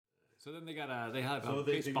So then they have a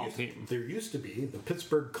baseball team. There used to be the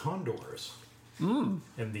Pittsburgh Condors in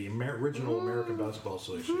the original American Basketball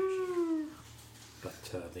Association, but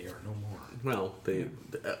they are no more. Well,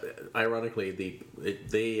 ironically, the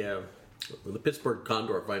Pittsburgh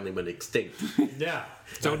Condor finally went extinct. Yeah.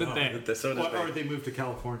 So did they. Or they moved to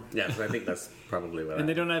California. Yes, I think that's probably what. And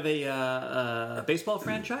they don't have a baseball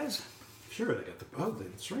franchise? Sure, they got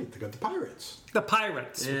that's right. They got the Pirates. The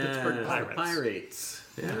Pirates. The Pittsburgh Pirates. Pirates.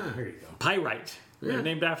 Yeah. There you go. Pyrite. Yeah. They're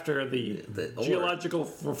named after the geological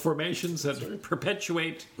formations that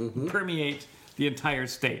perpetuate, permeate the entire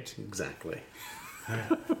state. Exactly.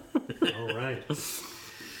 All right.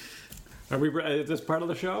 Are we? Is this part of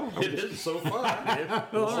the show? It is so far.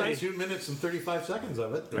 All right. 2 minutes and 35 seconds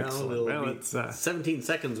of it. Well, it's 17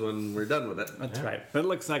 seconds when we're done with it. that's right. It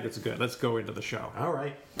looks like it's good. Let's go into the show. All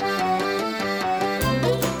right.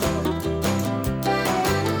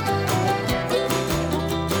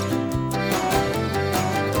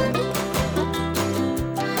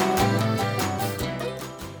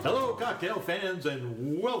 Hello, cocktail fans,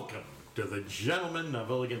 and welcome to the Gentlemen of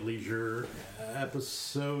Elegant Leisure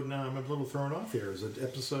episode. Now I'm a little thrown off here. Is it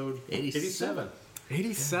episode 87?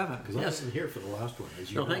 87. Because I wasn't here for the last one,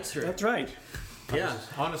 as you No, know. thanks, sir. That's right. Yeah,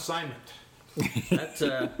 On assignment. that,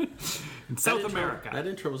 In South America. That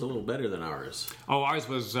intro was a little better than ours. Oh, ours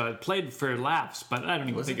was played for laughs, but I don't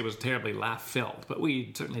even think it was terribly laugh-filled. But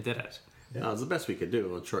we certainly did it. It was the best we could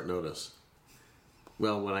do on short notice.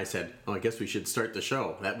 Well, when I said, I guess we should start the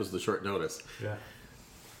show, that was the short notice. Yeah.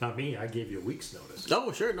 Not me. I gave you a week's notice.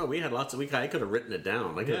 Oh, sure. No, we had lots of... I could have written it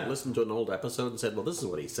down. I could have listened to an old episode and said, well, this is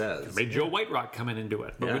what he says. Made Joe Whiterock come in and do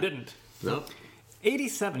it, but we didn't. No.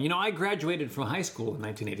 87. You know, I graduated from high school in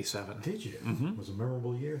 1987. Did you? It was a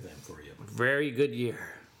memorable year then for you. Very good year.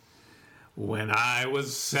 When I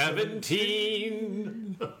was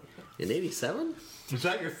 17. In 87? Is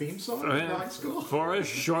that your theme song in high school? For a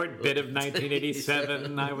short bit of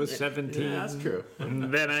 1987, I was 17. Yeah, that's true.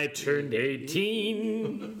 And then I turned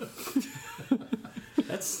 18.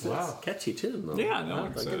 That's catchy tune, though. Yeah, no, I'll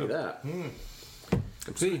it's, give you that. I'm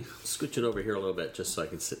scooching over here a little bit just so I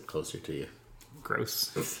can sit closer to you.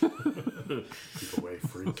 Gross. Keep away,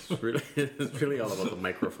 freaks. It's really all about the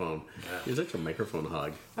microphone. You're such a microphone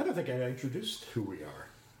hog. I don't think I introduced who we are.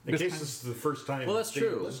 In case this is the first time. Well, that's they're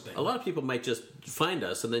true. listening. A lot of people might just find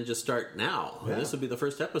us and then just start now. Yeah. This would be the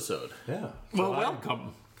first episode. Yeah. Well,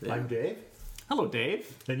 welcome. I'm Dave. Hello,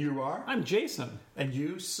 Dave. And you are? I'm Jason. And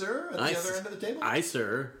you, sir, at the other end of the table? I,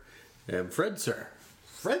 sir, am Fred, sir.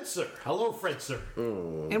 Fred, sir. Hello, Fred, sir.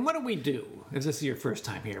 And what do we do if this is your first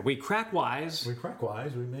time here? We crack wise. We crack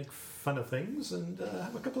wise. We make fun of things and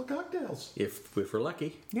have a couple of cocktails. If we're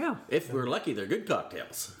lucky. Yeah. If we're lucky, they're good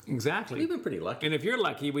cocktails. Exactly. We've been pretty lucky. And if you're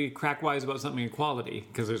lucky, we crack wise about something in quality,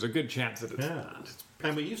 because there's a good chance that it's not.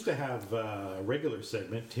 And we used to have a regular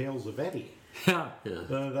segment, Tales of Eddie. Yeah.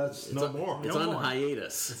 That's no more. It's No on more.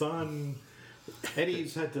 hiatus. It's on.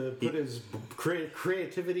 Eddie's had to put his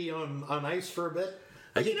creativity on ice for a bit.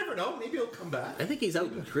 But you never know. Maybe he'll come back. I think he's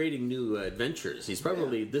out creating new adventures. He's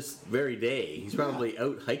probably this very day. He's probably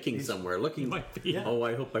out hiking somewhere, looking. Might be. Oh,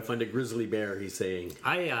 I hope I find a grizzly bear. He's saying.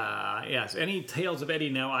 Yes. Any Tales of Eddie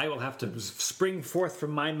now, I will have to spring forth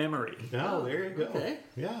from my memory. Oh, there you go. Okay.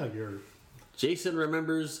 Yeah, you're. Jason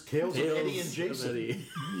remembers Tales of Eddie and Jason. of Eddie.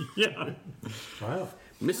 Yeah. Wow.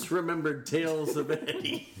 Misremembered Tales of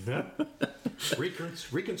Eddie. Yeah.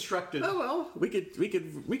 Reconstructed. Oh well, we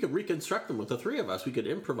could reconstruct them with the three of us. We could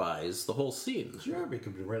improvise the whole scene. Sure, we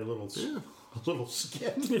could write a little skit.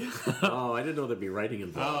 Oh, I didn't know there'd be writing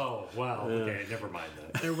involved. Oh, wow. Okay, never mind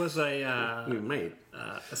that. There was We might.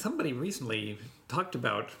 somebody recently talked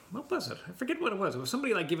about, what was it? I forget what it was. It was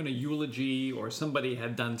somebody like giving a eulogy, or somebody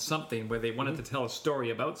had done something where they wanted to tell a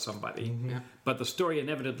story about somebody, but the story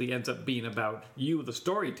inevitably ends up being about you, the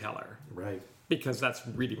storyteller. Right. Because that's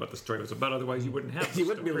really what the story was about. Otherwise, you wouldn't have. You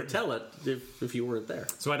wouldn't be able to tell it if you weren't there.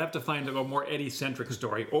 So I'd have to find a more Eddie-centric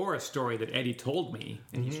story, or a story that Eddie told me,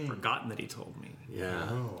 and he's forgotten that he told me. Yeah.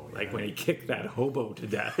 Oh, Like when he kicked that hobo to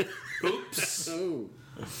death. Oops. Oh.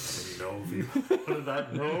 No, what did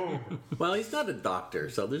that know? Well, he's not a doctor,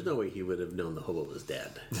 so there's no way he would have known the hobo was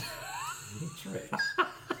dead. That's right.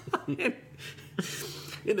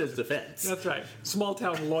 In his defense. That's right.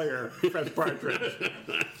 Small-town lawyer, Fred Partridge.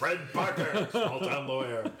 Fred Parker, small-town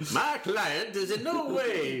lawyer. My client is in no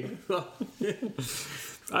way.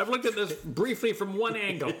 I've looked at this briefly from one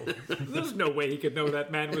angle. There's no way he could know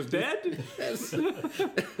that man was dead.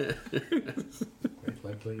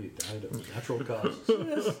 Likely he died of natural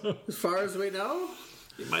causes. As far as we know.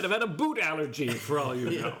 You might have had a boot allergy, for all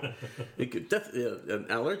you know. It could an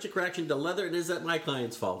allergic reaction to leather, and is that my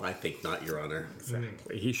client's fault? I think not, Your Honor.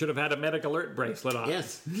 Exactly. He should have had a medic alert bracelet on.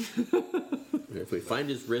 Yes. If we find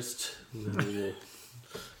his wrist, we'll...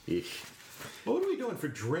 What are we doing for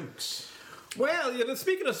drinks? Well,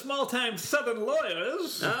 speaking of small-time Southern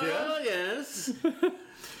lawyers... Oh, yes.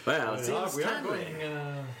 Well, it seems we are timely.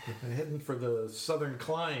 heading for the southern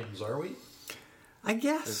climes, are we? I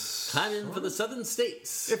guess. Time in for the southern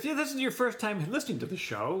states. If this is your first time listening to the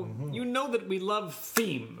show, you know that we love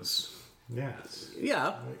themes. Yes.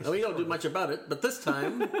 Yeah, we don't do much about it, but this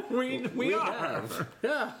time We are. have.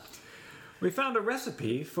 Yeah. We found a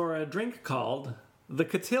recipe for a drink called the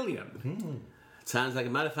Cotillion. Sounds like a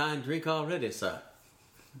mighty fine drink already, sir.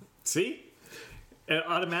 See?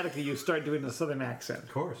 Automatically you start doing a southern accent.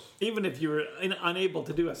 Of course. Even if you're unable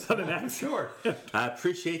to do a southern accent. Sure. I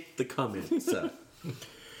appreciate the comment, sir.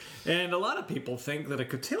 And a lot of people think that a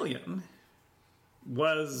cotillion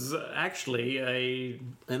was actually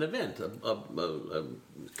An event, a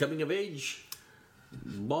coming of age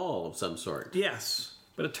ball of some sort. yes,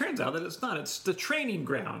 but it turns out that it's not. It's the training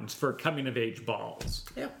grounds for coming of age balls.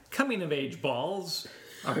 Yeah. Coming of age balls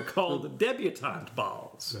are called debutante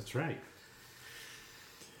balls. That's right.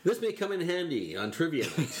 This may come in handy on trivia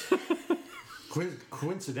night.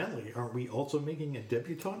 Coincidentally, aren't we also making a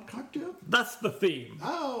debutante cocktail? That's the theme.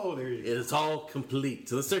 Oh, there you go. It's all complete.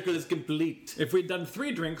 The circle is complete. If we'd done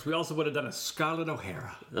 3 drinks, we also would have done a Scarlet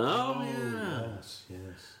O'Hara. Oh, yeah. Yes, yes.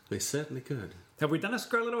 We certainly could. Have we done a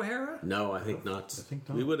Scarlet O'Hara? No, I think not. I think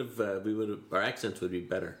not. We would have. Our accents would be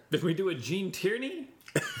better. Did we do a Gene Tierney?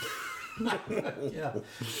 Yeah.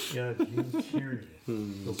 Yeah, Gene Tierney.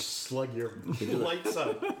 He'll slug your lights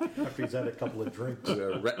out after he's had a couple of drinks.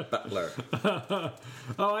 Rhett Butler.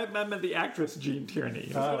 Oh, I meant the actress Gene Tierney.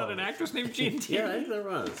 Is there not an actress named Gene Yeah, I Tierney? think there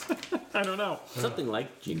was I don't know. something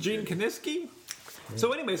like Gene. Gene Kaniski?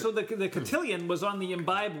 So anyway, the Cotillion was on the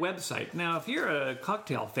Imbibe website. Now, if you're a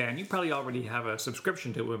cocktail fan, you probably already have a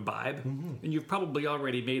subscription to Imbibe, and you've probably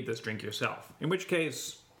already made this drink yourself. In which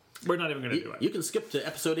case, we're not even going to do it. You can skip to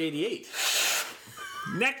episode 88.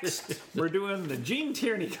 Next, we're doing the Gene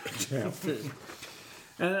Tierney cocktail.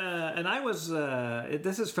 And I was,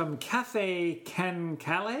 this is from Cafe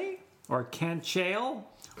Cancale, or Canchale,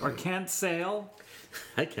 or Can't Sail,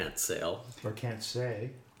 I can't sail. Or can't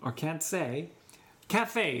say. or Can't Say.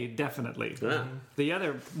 Cafe, definitely. Yeah. The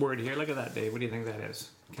other word here, look at that, Dave. What do you think that is?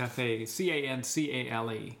 Cafe,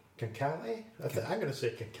 Cancale. Cancale? I'm going to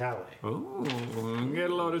say cancale. Oh, get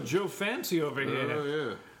a load of Joe Fancy over here.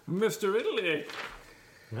 Oh, yeah. Mr. Italy,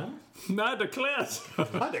 No? not the class.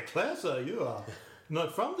 I declare, sir, you are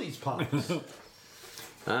not from these parts.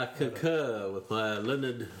 I concur with my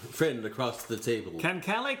learned friend across the table.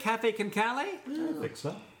 Cancale? Cafe Cancale? I think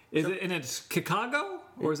so. Is it, and it's Chicago?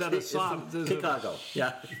 Or is that a It's soft? from Chicago.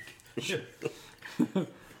 Yeah.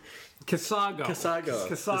 Casago. Casago. Casago,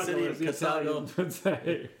 The city as of the Casago. Italians would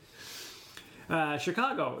say.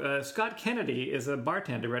 Chicago. Scott Kennedy is a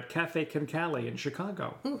bartender at Cafe Cancale in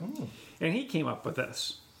Chicago. And he came up with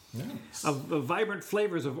this. Nice. The vibrant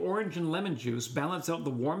flavors of orange and lemon juice balance out the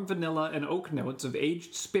warm vanilla and oak notes of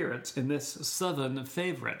aged spirits in this southern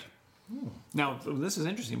favorite. Now, this is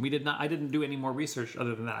interesting. I didn't do any more research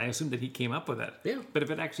other than that. I assumed that he came up with it. Yeah. But if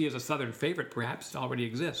it actually is a southern favorite, perhaps it already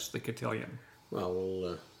exists, the Cotillion.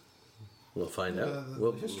 Well, we'll find out.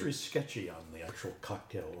 The history's sketchy on the actual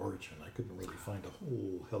cocktail origin. I couldn't really find a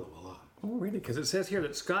whole hell of a lot. Oh, really? Because it says here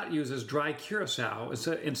that Scott uses dry curacao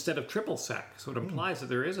instead of triple sec. So it implies that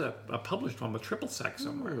there is a published one with triple sec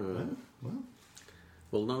somewhere.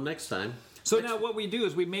 We'll know next time. So now what we do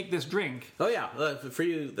is we make this drink, Oh, yeah. For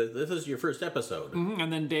you, this is your first episode.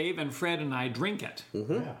 and then Dave and Fred and I drink it.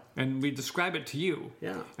 Yeah. And we describe it to you.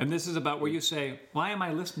 Yeah. And this is about where you say, why am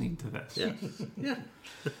I listening to this? Yeah. Yeah.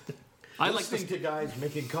 I like Listening this. to guys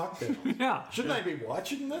making cocktails. Yeah. Shouldn't I be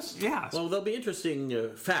watching this? Yeah. Well, there'll be interesting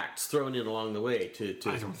facts thrown in along the way to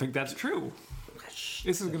I don't think that's true.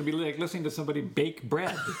 This is going to be like listening to somebody bake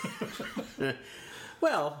bread.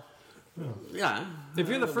 Well, yeah. If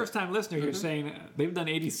you're the first time listener, you're saying they've done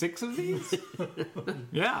 86 of these?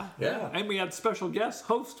 Yeah. Yeah. And we had special guests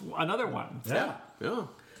host another one. Yeah. Yeah.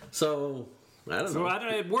 So, I don't So know. I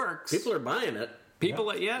don't know, it works. People are buying it.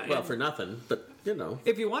 People, yeah. Well, and for nothing, but, you know.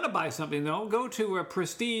 if you want to buy something, though, go to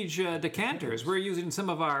Prestige Decanters. We're using some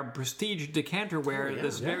of our Prestige decanterware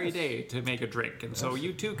this very day to make a drink. And so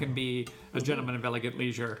you, too, can be a gentleman of elegant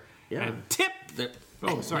leisure Yeah. and tip. They're-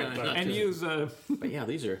 Oh, sorry. not And just- use... But yeah,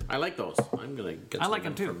 these are. I like those. I'm gonna get. I some like of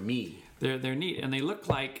them, too. for me. They're neat, and they look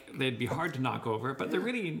like they'd be hard to knock over, but they're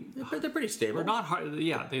really... They're pretty stable. They're not hard.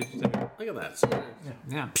 Yeah, they're Look at that. So,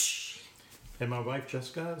 yeah. And my wife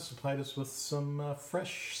Jessica supplied us with some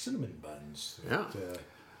fresh cinnamon buns. Yeah.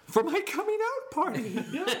 For my coming out party.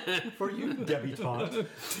 For you, debutante.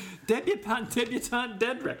 Debutante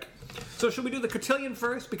Dedrick. So should we do the cotillion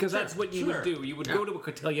first? Because that's what you would do. You would go to a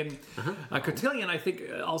cotillion. A cotillion, I think,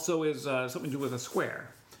 also is something to do with a square.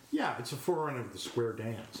 Yeah, it's a forerunner of the square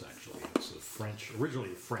dance, actually. It's originally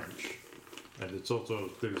French. And it's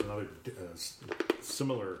also, there's another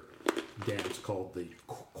similar dance called the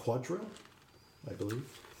quadrille, I believe.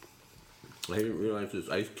 I didn't realize this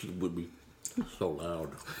ice cube would be so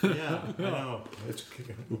loud. Yeah, I know.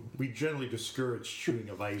 We generally discourage chewing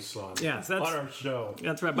of ice on our show.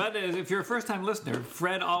 That's right. But if you're a first-time listener,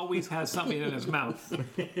 Fred always has something in his mouth.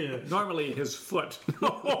 Normally his foot.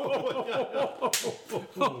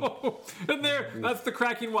 And that's the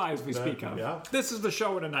cracking wise we speak of. Yeah. This is the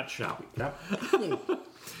show in a nutshell. Yep.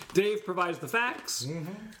 Dave provides the facts.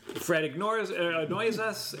 Fred annoys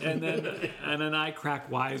us, and then I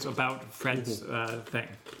crack wise about Fred's thing.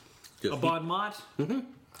 A bon mot?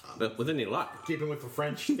 But within a lot. Keeping with the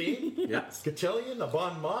French theme. Yes. Cotillion, a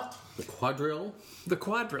bon mot. The quadrille. The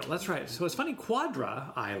quadrille, that's right. So it's funny,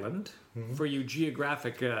 Quadra Island, for you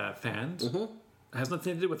geographic fans, has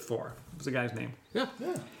nothing to do with four. What's the guy's name? Yeah.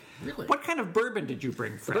 Really? What kind of bourbon did you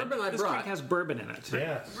bring, Fred? The bourbon I this brought. drink has bourbon in it.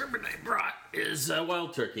 Yes. The bourbon I brought is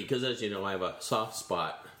Wild Turkey, because as you know, I have a soft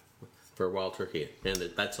spot for Wild Turkey, and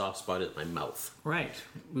that soft spot is my mouth. Right.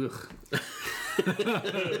 Ugh.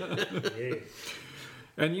 Yeah.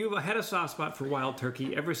 And you've had a soft spot for Wild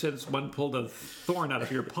Turkey ever since one pulled a thorn out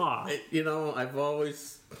of your paw. I've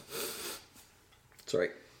always... Sorry.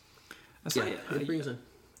 It brings a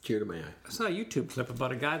tear to my eye. I saw a YouTube clip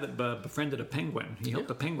about a guy that befriended a penguin. He helped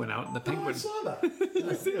the penguin out, and the penguin... I saw that.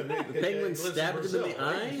 The penguin stabbed him in the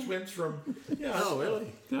eye? He swims from... Yeah, Oh,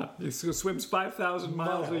 really? Yeah, he swims 5,000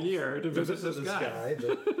 miles a year to visit this guy.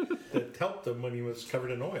 that helped him when he was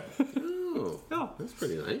covered in oil. Oh, that's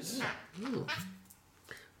pretty nice. Oh.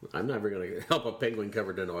 I'm never going to help a penguin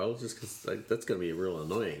covered in oil just because that's going to be real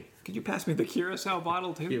annoying. Could you pass me the Curacao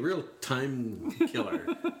bottle, too? Be a real time killer.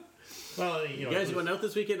 Well, you guys went out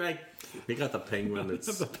this weekend? We got the penguin.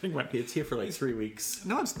 The penguin. It's here for like 3 weeks.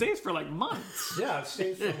 No, it stays for like months. Yeah, it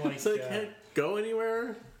stays from like... So they can't go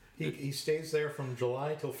anywhere? He stays there from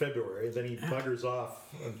July till February, then he buggers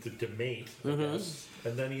off to mate, I guess,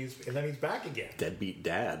 and then he's back again. Deadbeat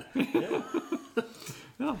dad. Yeah.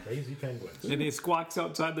 Oh. Crazy penguins. And he squawks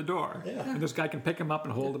outside the door. Yeah. And this guy can pick him up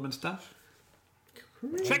and hold him and stuff.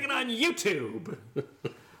 Check it on YouTube.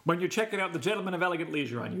 When you're checking out The Gentleman of Elegant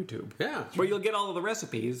Leisure on YouTube. Yeah. Where you'll get all of the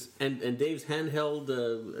recipes. And Dave's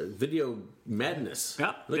handheld video madness.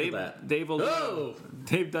 Yeah. Look at that.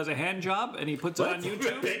 Dave does a hand job and he puts it on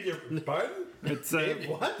YouTube. Beg your pardon? It's Dave,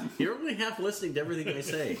 what? You're only half listening to everything I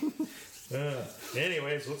say.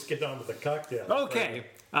 Anyways, let's get on to the cocktail. Okay.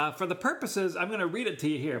 For the purposes, I'm going to read it to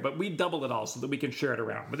you here, but we double it all so that we can share it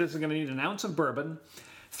around. But this is going to need 1 ounce of bourbon,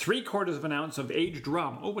 3/4 of an ounce of aged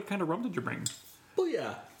rum. Oh, what kind of rum did you bring? Oh,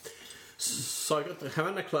 yeah. So I got the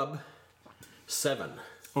Havana Club 7.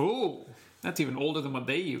 Oh, that's even older than what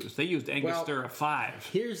they used. They used Angostura 5.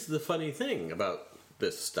 Here's the funny thing about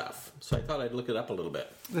this stuff. So I thought I'd look it up a little bit.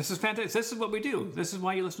 This is fantastic. This is what we do. This is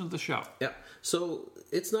why you listen to the show. Yeah. So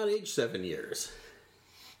it's not aged 7 years.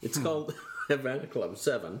 It's called Havana Club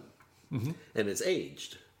 7, and it's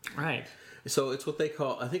aged. Right. So it's what they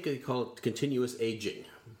call, I think they call it continuous aging.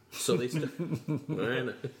 So they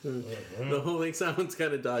the whole thing sounds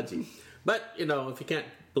kind of dodgy. But, if you can't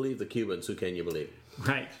believe the Cubans, who can you believe?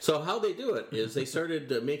 Right. So how they do it is they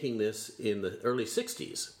started making this in the early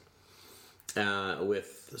 60s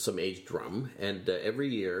with some aged rum. And every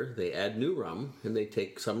year they add new rum and they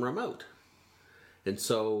take some rum out. And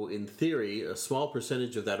so, in theory, a small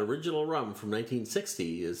percentage of that original rum from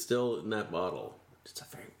 1960 is still in that bottle. It's a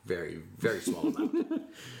very, very, very small amount.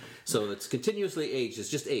 So it's continuously aged. It's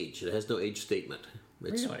just aged. It has no age statement.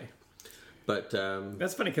 Really? But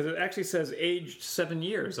that's funny because it actually says aged 7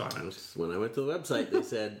 years on it. When I went to the website, they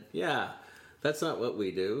said, "Yeah, that's not what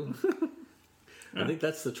we do." I think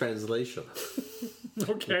that's the translation.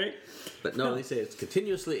 Okay. But no, they say it's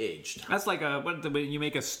continuously aged. That's like when you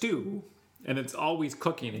make a stew. And it's always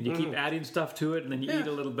cooking, and you keep adding stuff to it, and then you eat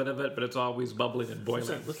a little bit of it, but it's always bubbling and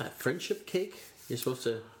boiling. What's that friendship cake? You're supposed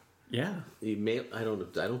to... Yeah. I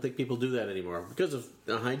don't think people do that anymore because of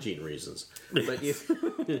hygiene reasons. But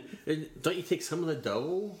don't you take some of the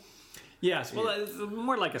dough? Yes, well, it's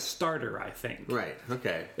more like a starter, I think. Right,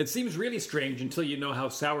 okay. It seems really strange until you know how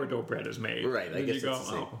sourdough bread is made. Right, I guess you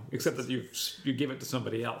go, except that you give it to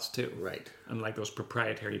somebody else, too. Right. Unlike those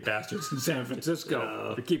proprietary bastards in San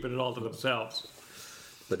Francisco, they're keeping it all to themselves.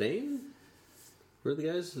 Bourdain? Were the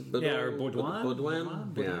guys? Yeah, or Baudouin.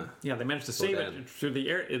 Baudouin. Yeah. Yeah, they managed to save Baudouin. it through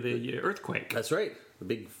the earthquake. That's right. The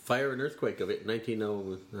big fire and earthquake of it,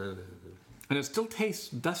 1900. And it still tastes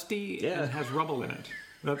dusty Yeah. and has rubble in it.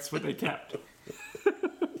 That's what they kept.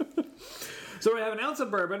 So we have an ounce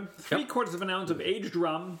of bourbon, 3/4 of an ounce of aged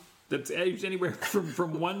rum that's aged anywhere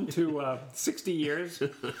from 1 to 60 years,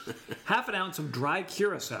 half an ounce of dry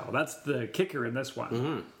curacao. That's the kicker in this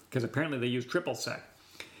one, because apparently they use triple sec.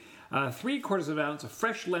 3/4 of an ounce of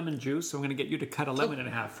fresh lemon juice. So I'm going to get you to cut a lemon in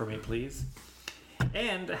half for me, please.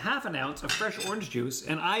 And half an ounce of fresh orange juice.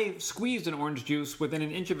 And I squeezed an orange juice within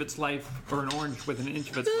an inch of its life, or an orange within an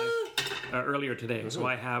inch of its life earlier today. So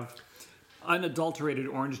I have unadulterated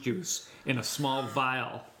orange juice in a small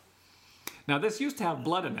vial. Now, this used to have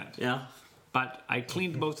blood in it. Yeah. But I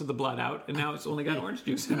cleaned most of the blood out, and now it's only got orange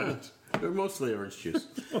juice in it. They're mostly orange juice.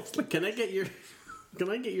 Can I get your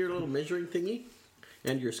little measuring thingy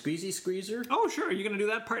and your squeezy squeezer? Oh, sure. Are you going to do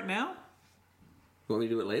that part now? Want me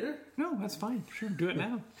to do it later? No, that's fine. Sure, do it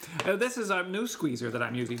now. This is a new squeezer that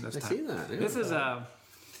I'm using this time. I see that. Yeah. This is a...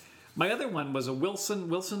 My other one was a Wilson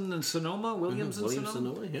and Sonoma, Williams and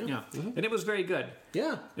Sonoma, yeah. And it was very good.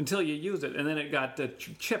 Yeah. Until you used it, and then it got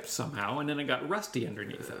chipped somehow, and then it got rusty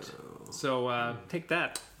underneath it. So take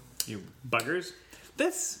that, you buggers.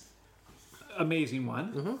 This amazing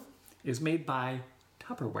one is made by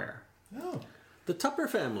Tupperware. Oh. The Tupper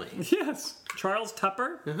family. Yes, Charles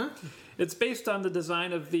Tupper. It's based on the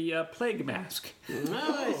design of the plague mask.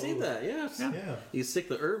 Oh, I see that. Yes. Yeah. You stick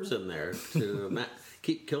the herbs in there to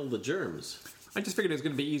kill the germs. I just figured it was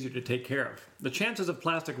going to be easier to take care of. The chances of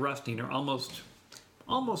plastic rusting are almost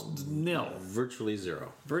nil. Virtually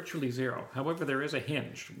zero. Virtually zero. However, there is a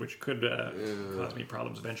hinge, which could cause me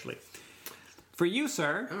problems eventually. For you,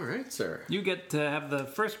 sir. All right, sir. You get to have the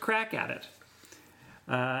first crack at it.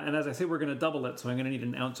 And as I say, we're going to double it, so I'm going to need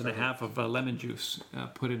 1.5 ounces of lemon juice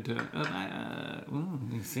put into...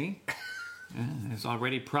 you see? There's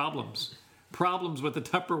already problems. Problems with the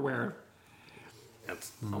Tupperware.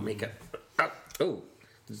 I'll make it. Oh,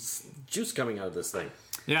 there's juice coming out of this thing.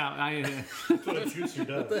 Yeah, That's what a juicer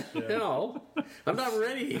does. Yeah. No, I'm not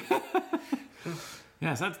ready.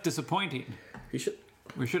 yes, that's disappointing. You should...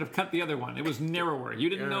 We should have cut the other one. It was narrower. You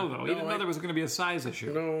didn't know, though. You didn't know there was going to be a size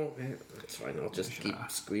issue. No, that's fine. I'll just keep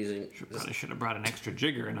squeezing. Probably should have brought an extra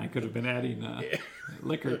jigger, and I could have been adding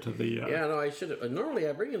liquor to the... Yeah, no, I should have. Normally,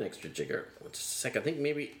 I bring an extra jigger. Just a second. I think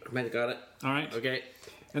maybe I might have got it. All right. Okay.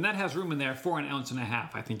 And that has room in there for 1.5 ounces,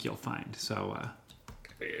 I think you'll find. So...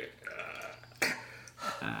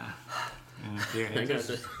 I got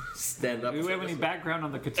to stand up. Do you have any background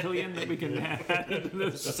on the Cotillion that we can add to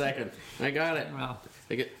this? Just a second. I got it. Well,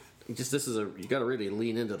 you got to really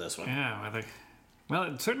lean into this one. yeah, well,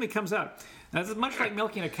 it certainly comes out. Now, this is much like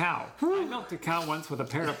milking a cow. I milked a cow once with a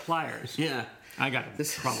pair of pliers. Yeah. I got in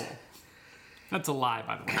trouble. That's a lie,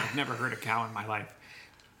 by the way. I've never heard a cow in my life.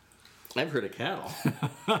 I've heard of cattle.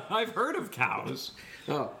 I've heard of cows.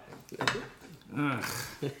 Oh.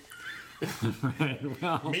 Right,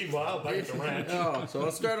 well, Meanwhile, back at the ranch. Oh, so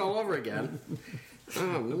I'll start all over again.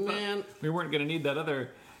 Oh, man. we weren't going to need that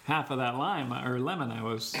other half of that lime or lemon I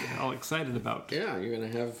was all excited about. Yeah, you're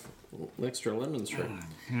going to have extra lemons for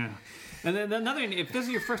Yeah. And then another, if this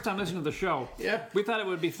is your first time listening to the show, Yeah. we thought it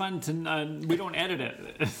would be fun to, we don't edit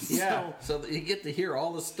it. Yeah, so that you get to hear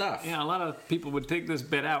all the stuff. Yeah, a lot of people would take this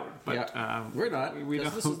bit out, but Yeah. We're not. We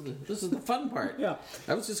 'cause don't. This is the fun part. Yeah.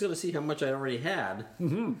 I was just going to see how much I already had.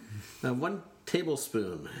 Mm-hmm. 1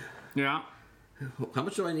 tablespoon. Yeah. How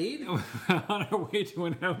much do I need? On our way to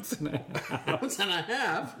 1.5 ounces. 1.5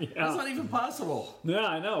 ounces. That's not even possible. Yeah,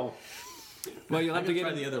 I know. Well, you'll have to get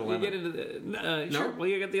try the other you lemon. get into No? sure. Well,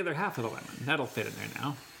 you get the other half of the lemon. That'll fit in there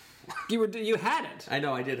now. You had it. I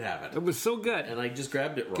know, I did have it. It was so good. And I just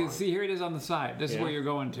grabbed it wrong. See, here it is on the side. This is Yeah. where you're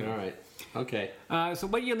going to. All right. Okay. So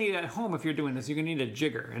what you'll need at home if you're doing this, you're going to need a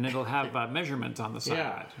jigger, and it'll have measurements on the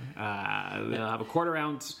side. Yeah. It'll have 1/4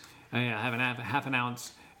 ounce, it'll have half an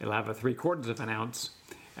ounce, it'll have 3/4 of an ounce,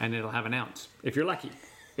 and it'll have 1 ounce, if you're lucky.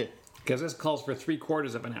 Because this calls for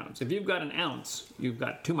 3/4 of an ounce. If you've got 1 ounce, you've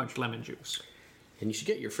got too much lemon juice. And you should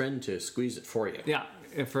get your friend to squeeze it for you. Yeah,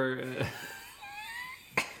 for...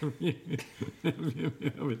 you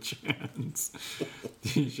have a chance.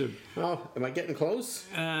 You should... Oh, am I getting close?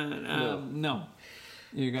 No.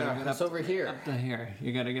 You gotta get It's up, over here. up to here.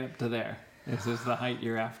 You gotta get up to there. This is the height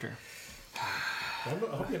you're after. I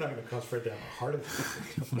hope you're not going to cause Fred to have a heart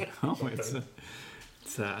attack. No,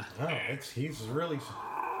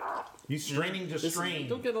 He's straining to strain.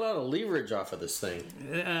 Don't get a lot of leverage off of this thing.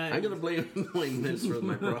 I'm going to blame this for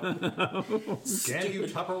my problem. Can you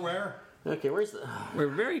Tupperware? Okay, where's the... We're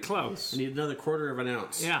very close. I need another quarter of an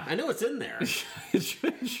ounce. Yeah. I know it's in there. It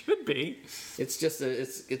should be. It's just,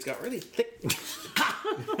 it's got really thick... It's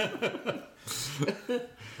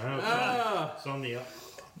on the...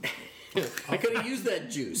 I could have used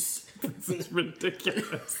that juice. This is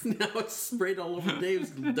ridiculous. Now it's sprayed all over Dave's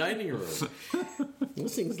dining room.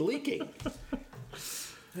 This thing's leaking.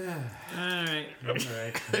 All right.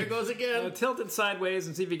 There it goes again. Tilt it sideways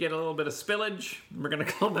and see if you get a little bit of spillage. We're going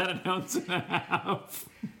to call that an ounce and a half.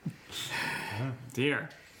 Dear.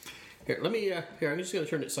 Here, let me, here, I'm just going to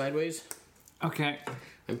turn it sideways. Okay.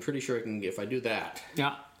 I'm pretty sure I can, if I do that,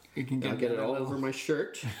 Yeah. You can I'll get it all over my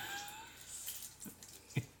shirt.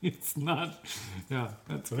 It's not. Yeah.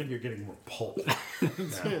 That's I think you're getting more pulp.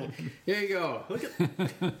 Here you go. Look at...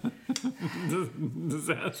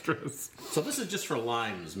 disastrous. So this is just for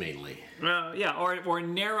limes, mainly. Yeah, or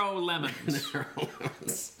narrow lemons.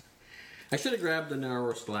 I should have grabbed the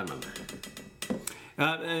narrowest lemon.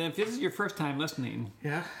 And if this is your first time listening,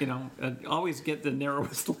 Yeah. Always get the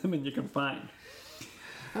narrowest lemon you can find.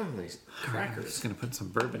 Oh, nice I'm crackers. just going to put some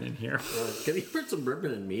bourbon in here. Can you put some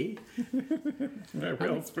bourbon in me? I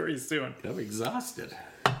will very soon. I'm exhausted.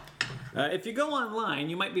 If you go online,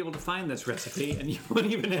 you might be able to find this recipe, and you won't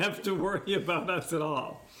even have to worry about us at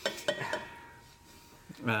all.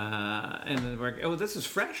 This is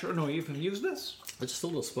fresh? Or no, you've used this? Just a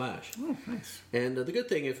little splash. Oh, nice. And the good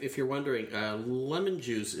thing, if you're wondering, lemon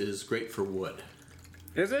juice is great for wood.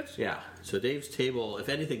 Is it? Yeah. So Dave's table, if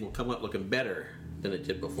anything, will come up looking better than it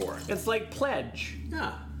did before. It's like pledge.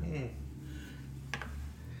 Yeah.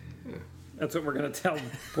 That's what we're going to tell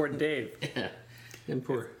poor Dave. Yeah. And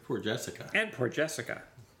poor Jessica. And poor Jessica.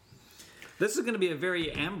 This is going to be a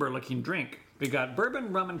very amber-looking drink. We got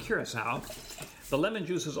bourbon, rum, and curacao. The lemon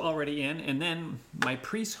juice is already in, and then my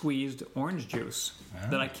pre-squeezed orange juice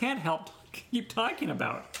that I can't help keep talking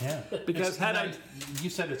about. Yeah. Because you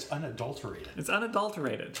said it's unadulterated. it's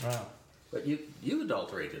unadulterated. Wow. But you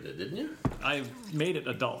adulterated it, didn't you? I made it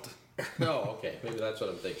adult. Oh, okay. Maybe that's what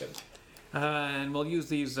I'm thinking. And we'll use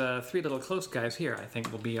these three little close guys here, I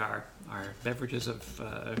think, will be our beverages of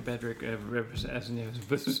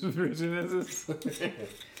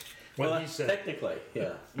Well, he said, technically,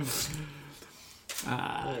 yeah. There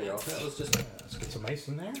you go. That was just... let's get some ice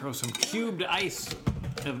in there. Throw some cubed ice.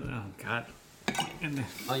 Oh, God. And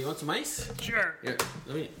Oh, you want some ice? sure. Here,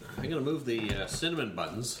 I'm going to move the cinnamon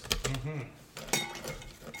buttons.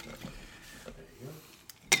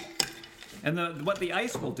 And what the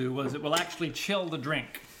ice will do is it will actually chill the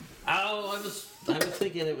drink. Oh, I was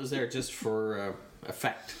thinking it was there just for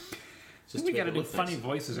effect. Just We to got to make do it look funny nice.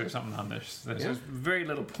 voices or something on this. There's Yeah. very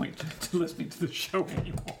little point to listening to the show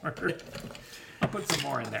anymore. I'll put some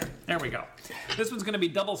more in there. There we go. This one's going to be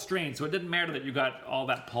double strained, so it didn't matter that you got all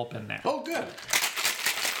that pulp in there. Oh, good.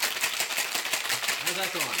 How's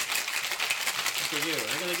that going? Look at you.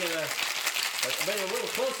 I'm going to get a little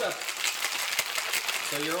close up.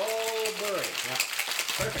 So you're all blurry. Yeah.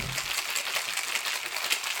 Perfect.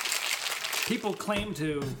 People claim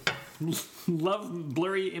to love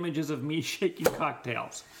blurry images of me shaking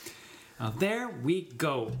cocktails. Now, there we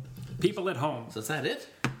go. People at home. So is that it?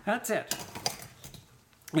 That's it.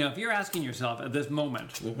 If you're asking yourself at this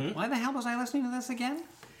moment, why the hell was I listening to this again?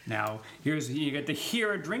 Now, you get to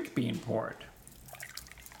hear a drink being poured.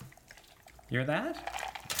 Hear that?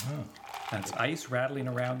 Oh. That's ice rattling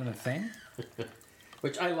around in a thing.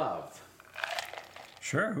 Which I love.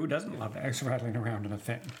 Sure, who doesn't love ice rattling around in a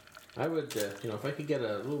thing? I would, if I could get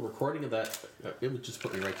a little recording of that, it would just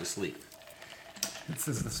put me right to sleep. This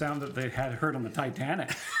is the sound that they had heard on the Titanic.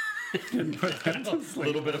 Didn't put them to A sleep.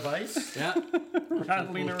 little bit of ice. Yeah.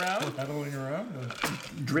 Rattling around, Rattling around.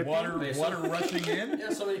 dripping. Water rushing in. Yeah,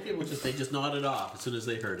 so many people just nodded off as soon as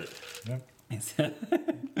they heard it. Yep.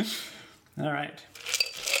 All right.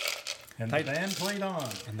 And the band played on.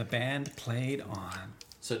 And the band played on.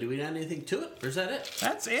 So do we add anything to it, or is that it?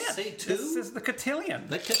 That's it. Say two? This is the Cotillion.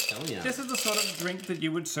 That Cotillion. This is the sort of drink that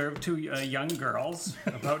you would serve to young girls,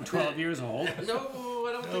 about 12 years old, No,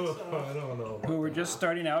 I don't think so. I don't know. who were just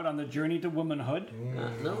starting out on the journey to womanhood.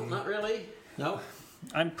 No, not really. No.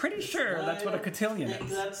 I'm pretty sure that's what a Cotillion I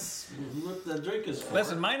think is. that's what the drink is for.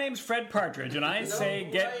 Listen, my name's Fred Partridge, and I say I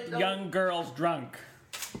get don't. young girls drunk.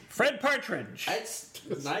 Fred Partridge. I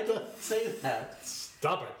didn't say that.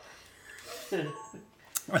 Stop it.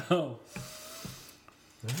 Oh.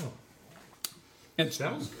 Oh, It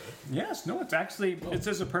sounds good. Yes, no, it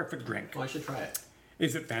is a perfect drink. Oh, I should try it.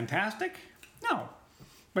 Is it fantastic? No.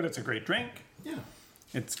 But it's a great drink. Yeah.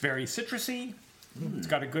 It's very citrusy. It's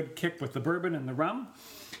got a good kick with the bourbon and the rum.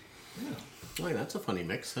 Oh, yeah, that's a funny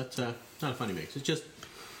mix. That's not a funny mix. It's just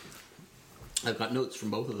I've got notes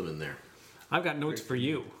from both of them in there. I've got notes for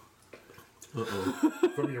you.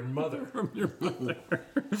 From your mother. From your mother.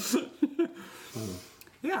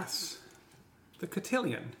 Yes. The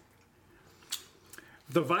Cotillion.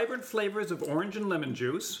 The vibrant flavors of orange and lemon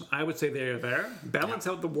juice, I would say they are there, balance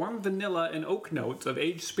out the warm vanilla and oak notes of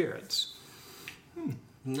aged spirits.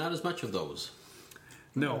 Not as much of those.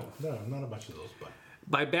 No. No, not a bunch of those, but...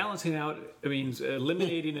 By balancing out, it means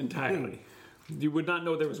eliminating entirely. You would not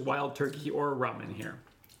know there was wild turkey or rum in here.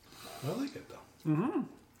 I like it, though.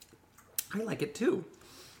 I like it too.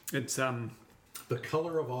 It's The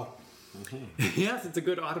color of autumn. yes, it's a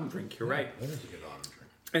good autumn drink. You're right, That is a good autumn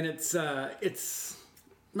drink. and it's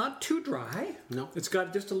not too dry. No. It's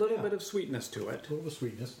got just a little bit of sweetness to it, A little bit of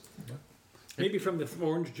sweetness. Yeah. maybe from the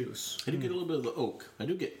orange juice. I do get a little bit of the oak. I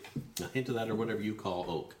do get a hint of that, or whatever you call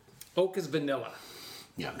oak. Oak is vanilla.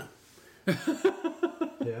 Yeah, no. Yeah,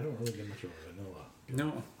 I don't really get much of a vanilla.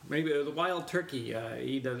 No, maybe the wild turkey.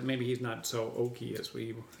 He does. Maybe he's not so oaky as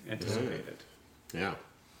we anticipated. Yeah.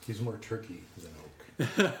 He's more turkey than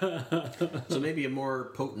oak. So maybe a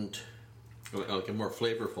more potent, like a more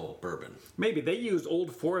flavorful bourbon. Maybe they used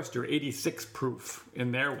Old Forester 86 proof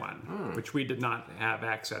in their one, which we did not have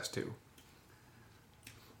access to.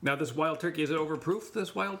 Now, this wild turkey, is it overproof,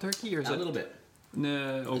 this wild turkey? Or is A it little bit.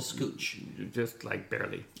 No, A scooch. just like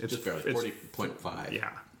barely. It's Just barely. 40.5. Yeah.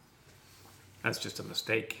 That's just a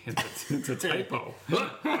mistake. It's a typo.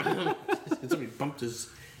 Somebody bumped his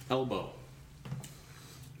elbow.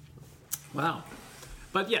 Wow.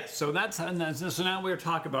 But yes, so so now we'll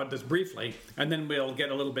talk about this briefly, and then we'll get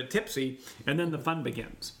a little bit tipsy, and then the fun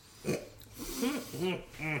begins.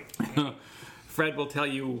 Fred will tell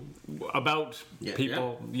you about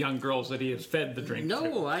people, young girls that he has fed the drink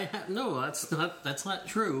to. No, that's not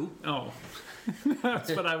true. Oh,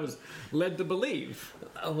 that's what I was led to believe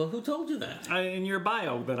Well, who told you that? in your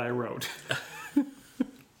bio that I wrote. I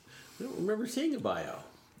don't remember seeing a bio.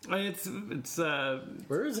 It's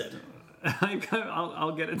Where is it?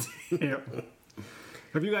 I'll get it to you.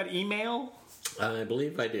 Have you got email? I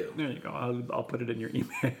believe I do. There you go. I'll put it in your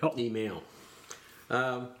email. Email.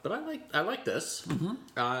 But I like this.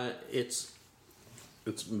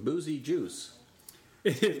 It's boozy juice.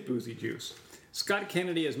 It is boozy juice. Scott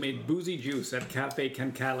Kennedy has made boozy juice at Cafe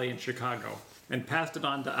Cancale in Chicago and passed it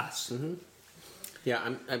on to us.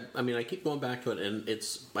 Yeah, I mean, I keep going back to it, and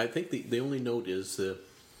I think the only note is the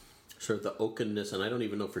sort of the oakenness, and I don't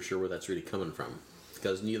even know for sure where that's really coming from,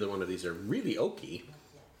 because neither one of these are really oaky.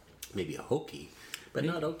 Maybe a hokey, but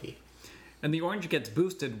not oaky. And the orange gets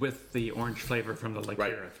boosted with the orange flavor from the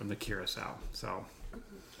liqueur, Right. from the curacao. So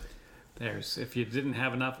if you didn't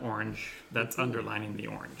have enough orange, that's underlining the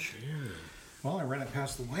orange. Well, I ran it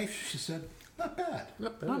past the wife. She said, not bad.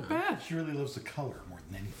 Not bad. She really loves the color more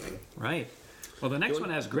than anything. Right. Well, the next one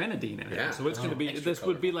has grenadine in it, Yeah. so it's going to be. Extra This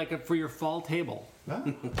would be like for your fall table. Ah,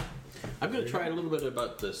 I'm going to try a little bit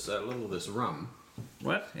about this, a little of this rum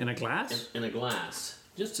What, in a glass? in a glass,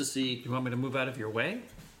 just to see. You want me to move out of your way?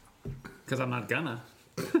 Because I'm not gonna.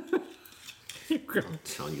 I'll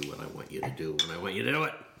tell you what I want you to do when I want you to do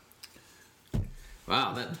it.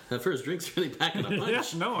 Wow, that first drink's really packing a punch.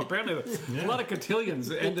 Yes, no, apparently a lot of cotillions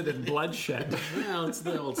ended in bloodshed. Well, it's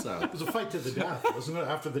the old it South. was a fight to the death, wasn't it?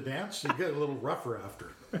 After the dance, you get a little rougher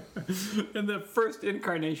after. In the first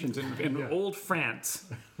incarnations in old France,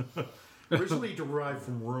 Originally derived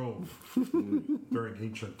from Rome during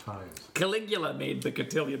ancient times. Caligula made the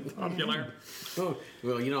cotillion popular. Oh,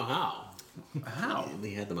 well, you know how? How?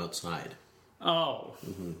 They had them outside. Oh,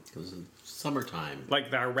 Because in summertime.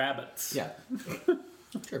 like our rabbits. Yeah.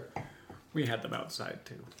 Sure. We had them outside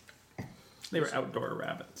too. They were outdoor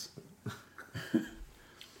rabbits.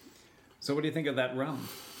 So what do you think of that rum?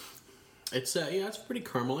 It's it's pretty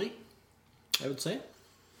caramely, I would say. A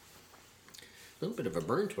little bit of a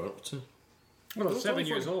burn to it. Well, It's 7 only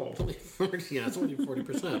years 40 old. It's only 40, yeah, it's only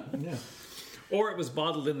 40%. Yeah. Or it was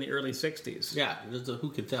bottled in the early 60s. Yeah, who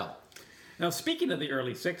can tell? Now, speaking of the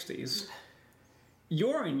early 60s,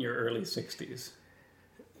 you're in your early 60s.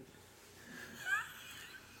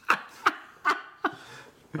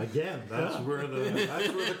 Again, that's where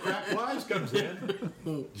the crack wise comes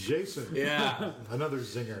in. Jason. Yeah. Another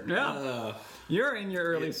zinger. Yeah. You're in your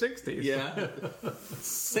early 60s. Yeah.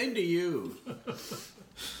 Same to you.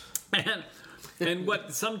 And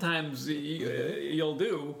what sometimes you'll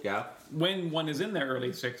do Yeah. when one is in their early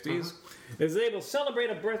 60s is they will celebrate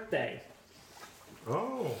a birthday.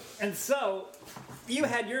 Oh. And so you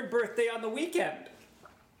had your birthday on the weekend.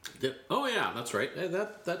 Oh yeah, that's right.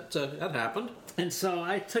 That happened. And so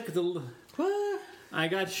I took I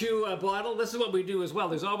got you a bottle. This is what we do as well.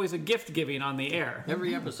 There's always a gift giving on the air.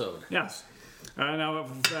 Every episode. Yes. Now,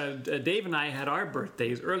 Dave and I had our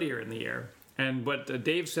birthdays earlier in the year. And what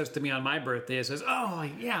Dave says to me on my birthday is, says, "Oh,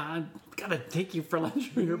 yeah, I've got to take you for lunch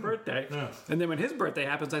for your birthday." Yeah. And then when his birthday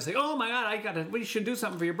happens, I say, "Oh, my God, we should do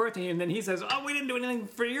something for your birthday." And then he says, "Oh, we didn't do anything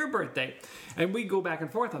for your birthday." And we go back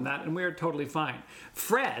and forth on that, and we're totally fine.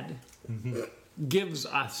 Fred gives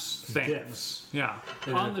us things. Gifts. Yeah.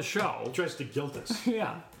 On the show. He tries to guilt us.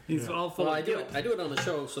 Yeah. He's all full Well, of I do guilt. it on the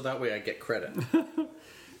show so that way I get credit.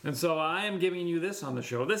 And so I am giving you this on the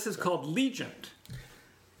show. This is called Legend.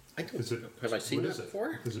 Have I seen what that is it?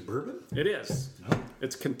 before? Is it bourbon? It is. No.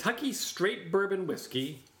 It's Kentucky straight bourbon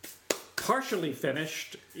whiskey, partially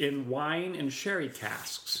finished in wine and sherry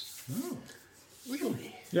casks. Oh.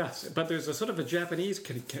 Really? Yes, but there's a sort of a Japanese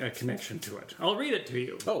connection to it. I'll read it to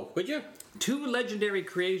you. Oh, would you? Two legendary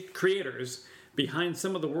creators behind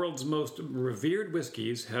some of the world's most revered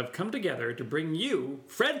whiskeys have come together to bring you,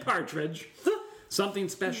 Fred Partridge, something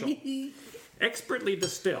special. Expertly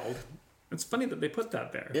distilled. It's funny that they put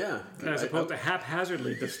that there. Yeah. As opposed to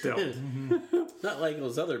haphazardly distilled. Not like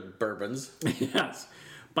those other bourbons. Yes.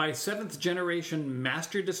 By seventh generation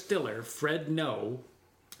master distiller Fred No.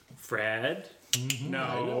 Fred?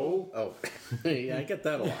 No. Oh, yeah, I get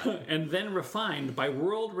that a lot. And then refined by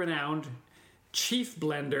world renowned chief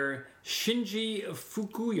blender Shinji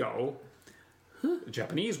Fukuyo, a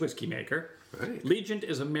Japanese whiskey maker. Right. Legend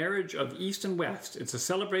is a marriage of East and West. It's a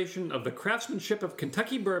celebration of the craftsmanship of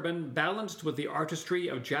Kentucky bourbon balanced with the artistry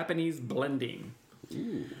of Japanese blending.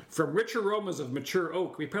 Ooh. From rich aromas of mature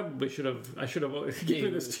oak, I should have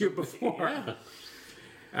given this to you before. Yeah.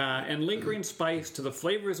 And lingering spice to the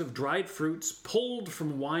flavors of dried fruits pulled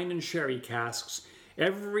from wine and sherry casks.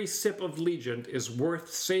 Every sip of Legend is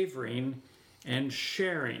worth savoring and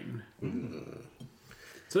sharing. Mm.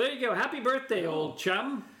 So there you go. Happy birthday, old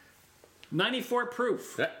chum. 94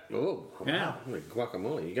 proof. Yeah. Like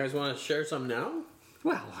guacamole. You guys want to share some now?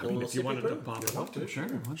 Well, I mean, little if you sippy wanted to brew? bottle up to, sure.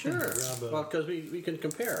 Sure. Well, because we can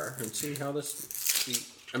compare and see how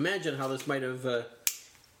imagine how this might have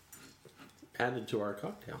added to our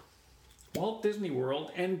cocktail. Walt Disney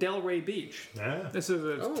World and Delray Beach. Yeah. This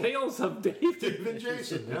is Tales of Dave and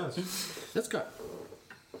Jason, yes. That's got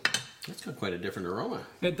quite a different aroma.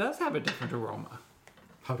 It does have a different aroma.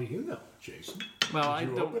 How do you know, Jason? Well, Did I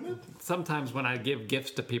you don't. open it? Sometimes when I give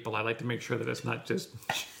gifts to people, I like to make sure that it's not just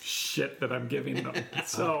shit that I'm giving them.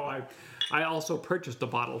 So I also purchased a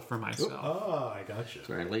bottle for myself. Oh, I got you.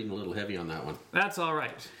 Sorry, I laid a little heavy on that one. That's all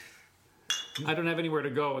right. I don't have anywhere to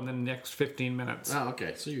go in the next 15 minutes. Oh,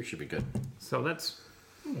 okay. So you should be good. So that's...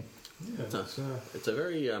 Yeah, It's a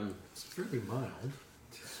very it's fairly mild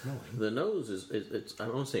smelling. the nose is I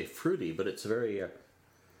don't want to say fruity, but it's very.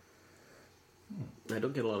 I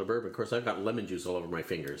don't get a lot of bourbon. Of course, I've got lemon juice all over my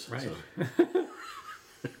fingers. Right. So.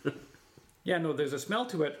 Yeah, no, there's a smell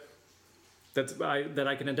to it that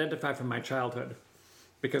I can identify from my childhood.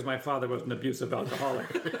 Because my father was an abusive alcoholic.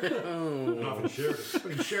 Often shared it.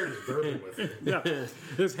 But he shared his bourbon with him. Yeah,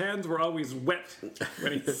 his hands were always wet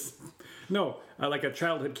when he... No, like a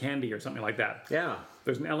childhood candy or something like that. Yeah.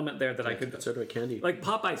 There's an element there that I could... Sort of a candy. Like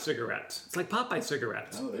Popeye cigarettes. It's like Popeye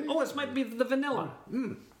cigarettes. Oh, This might be the vanilla.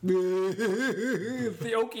 The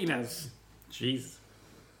oakiness. Jeez.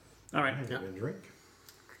 All right. Have a drink.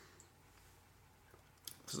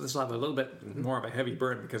 So this will have a little bit more of a heavy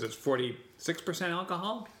burn because it's 46%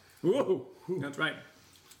 alcohol. Whoa, that's right.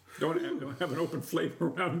 Don't have an open flame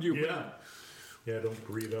around you. Yeah. Yeah, don't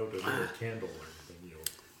breathe out a little candle or anything.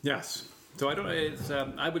 Yes. So I don't. It's.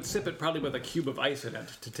 I would sip it probably with a cube of ice in it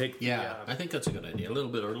to take. Yeah, I think that's a good idea. A little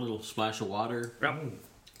bit or a little splash of water. Yeah.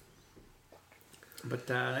 But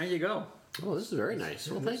there you go. Oh, this is very nice.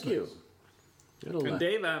 Well, thank you. It'll, And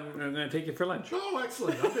Dave, I'm going to take you for lunch. Oh,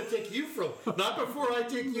 excellent. I'm going to take you for... Not before I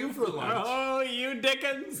take you for lunch. Oh, you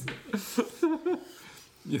Dickens!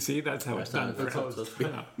 You see, that's how it's done. that's how it's supposed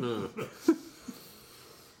to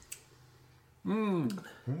be.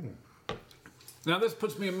 Now this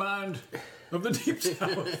puts me in mind of the Deep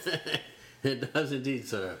South. It does indeed,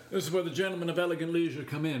 sir. This is where the gentlemen of elegant leisure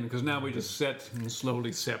come in, because now we just sit and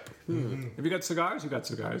slowly sip. Have you got cigars? You got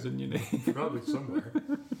cigars in your name. Probably somewhere.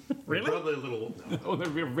 Really? Probably a little... No. Oh,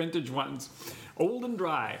 they're vintage ones. Old and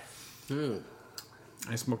dry.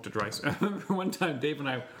 I smoked a dry... I remember one time Dave and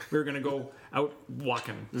I, we were going to go out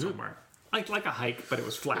walking somewhere. Like a hike, but it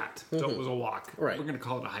was flat. So it was a walk. Right. We're going to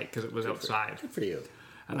call it a hike because it was outside. Good for you.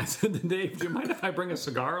 And I said to Dave, do you mind if I bring a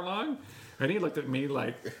cigar along? And he looked at me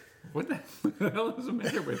like, what the hell is the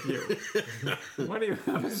matter with you? Why do you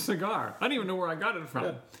have a cigar? I don't even know where I got it from.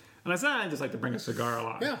 Yeah. And I said, I'd just like to bring a cigar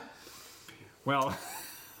along. Yeah. Well,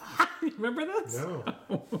 remember this? No.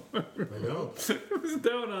 I know. It was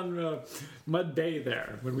down on Mud Bay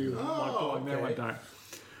there when we walked along there one okay. time.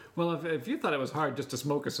 Well, if you thought it was hard just to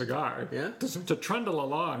smoke a cigar, Yeah. to trundle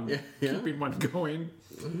along, Yeah. keeping one going,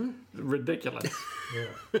 ridiculous.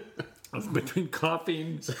 Yeah. Between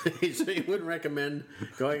coughing, So you wouldn't recommend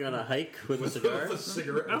going on a hike with a cigar? With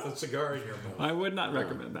a cigar in your mouth. I would not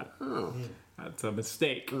recommend that. Oh. That's a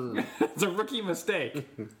mistake. It's a rookie mistake.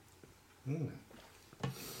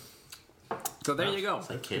 So there you go. It's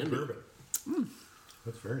like candy. Bourbon.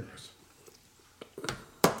 That's very nice.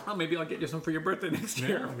 Well, maybe I'll get you some for your birthday next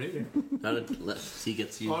year. Yeah, maybe. Unless he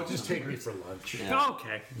gets you. Oh, just take me for lunch. Yeah.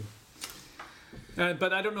 Okay.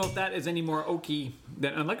 But I don't know if that is any more oaky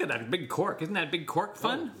than. And look at that big cork! Isn't that big cork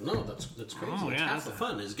fun? Oh, no, that's crazy. Oh, yeah, Half the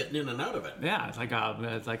fun is getting in and out of it. Yeah, it's like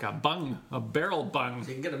a bung, a barrel bung. So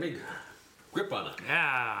you can get a big grip on it.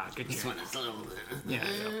 Yeah, get This your one is a little. yeah,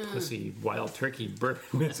 pussy wild turkey bourbon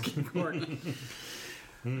whiskey cork.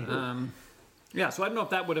 Yeah, so I don't know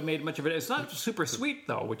if that would have made much of it. It's not super sweet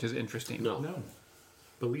though, which is interesting. No. No.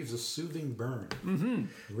 But leaves a soothing burn. Mm-hmm.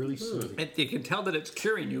 Really soothing. You can tell that it's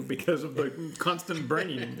curing you because of the constant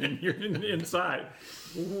burning in your inside.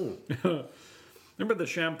 Remember the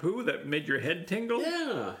shampoo that made your head tingle?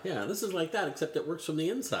 Yeah, yeah. This is like that, except it works from the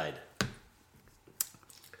inside.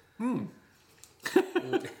 What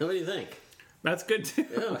do you think? That's good too.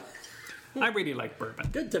 Yeah, I really like bourbon.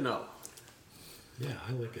 good to know. Yeah,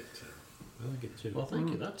 I like it. I like it too. Well, thank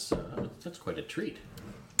you. That's quite a treat.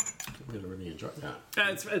 I'm gonna really enjoy that.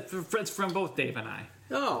 It's from both Dave and I.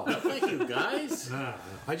 Oh, well, thank you, guys.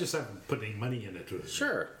 I just haven't put any money in it.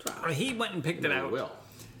 Sure. He went and picked it I out. will.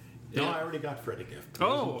 No, I already got Fred a gift.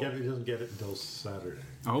 Oh. He doesn't get it until Saturday.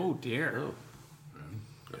 Oh dear. Oh.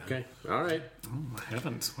 Okay. All right. Oh my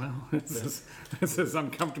heavens. Well, this is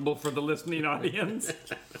uncomfortable for the listening audience.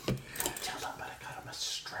 Tell them, but I got him a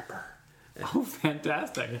stripper. Oh,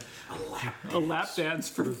 fantastic. A lap dance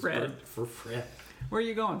for Fred. For Fred. Where are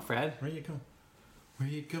you going, Fred? Where you going? Where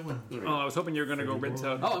you going? Oh, I was hoping you were going to go rinse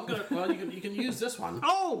out. Oh, I'm gonna. Well, you can use this one.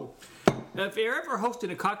 Oh! If you're ever hosting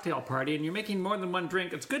a cocktail party and you're making more than one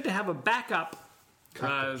drink, it's good to have a backup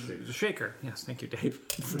shaker. Yes, thank you, Dave.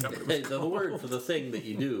 Hey, the word for the thing that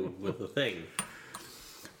you do with the thing.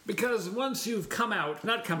 Because once you've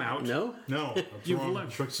not come out, No. No, that's You've wrong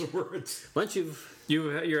learned. choice of words. Once you've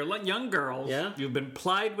you're a young girl, Yeah. you've been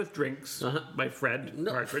plied with drinks by Fred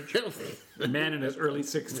Partridge, a man in his early it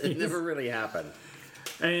 60s, never really happened.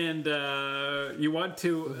 and you want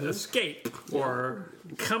to escape or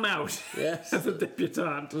come out Yes. as a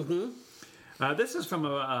debutante. This is from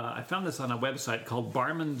I found this on a website called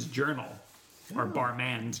Barman's Journal, or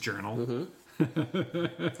Barman's Journal.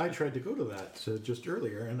 I tried to go to that just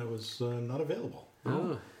earlier, and it was not available.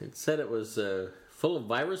 Oh, it said it was full of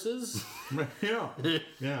viruses. Yeah.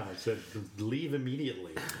 Yeah, I said leave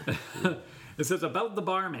immediately. It says about the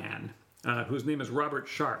barman, whose name is Robert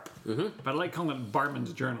Sharp. But I like calling it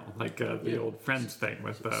Barman's Journal, like the old Friends thing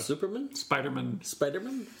with Superman? Spider-Man.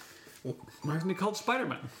 Spider-Man? Why isn't he called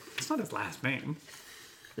Spider-Man? It's not his last name.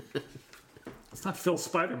 It's not Phil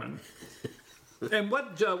Spider-Man. And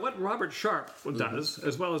what Robert Sharp does,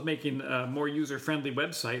 as well as making a more user-friendly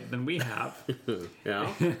website than we have,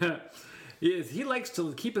 Yeah. is he likes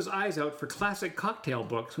to keep his eyes out for classic cocktail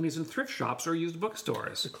books when he's in thrift shops or used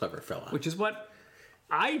bookstores, Clever fella. which is what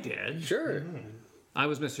I did. Sure. I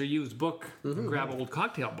was Mr. Used Book, grab old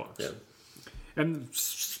cocktail books. Yeah. And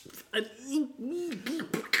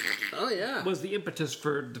Oh, yeah. was the impetus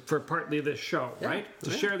for partly this show, right? To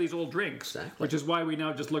yeah. share these old drinks, Exactly. which is why we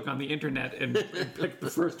now just look on the internet and pick the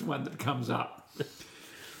first one that comes up.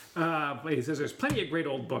 He says there's plenty of great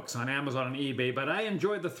old books on Amazon and eBay, but I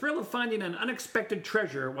enjoy the thrill of finding an unexpected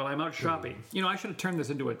treasure while I'm out shopping. You know, I should have turned this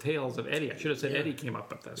into a Tales of Eddie. I should have said Eddie came up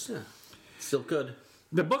with this. Yeah. Still good.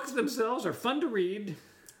 The books themselves are fun to read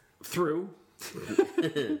through.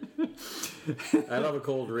 I love a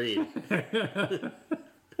cold read.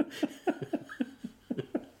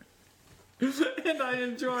 And I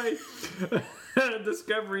enjoy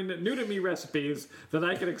discovering new to me recipes that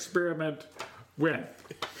I can experiment with.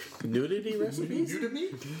 Nudity recipes? New to me?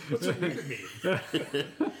 What's a new to me?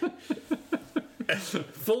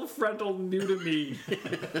 Full frontal new to me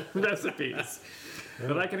recipes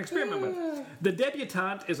that I can experiment with. The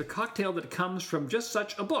Debutante is a cocktail that comes from just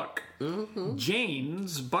such a book.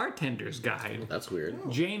 Jane's Bartender's Guide. That's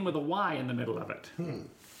weird. Jane with a Y in the middle of it.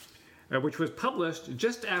 Which was published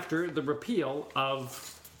just after the repeal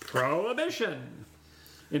of Prohibition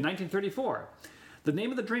in 1934. The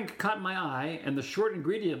name of the drink caught my eye, and the short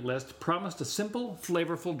ingredient list promised a simple,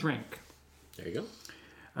 flavorful drink. There you go.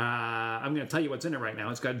 I'm going to tell you what's in it right now.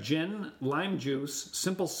 It's got gin, lime juice,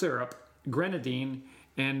 simple syrup, grenadine,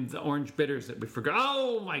 and the orange bitters that we forgot.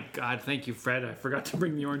 Oh my God! Thank you, Fred. I forgot to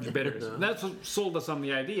bring the orange bitters. That's what sold us on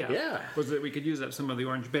the idea. Yeah. Was that we could use up some of the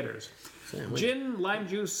orange bitters. Gin, lime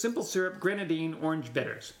juice, simple syrup, grenadine, orange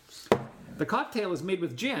bitters. The cocktail is made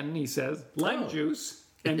with gin, he says, lime juice,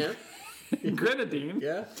 and grenadine.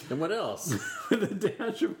 Yeah. And what else? With a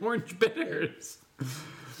dash of orange bitters.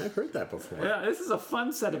 I've heard that before. Yeah, this is a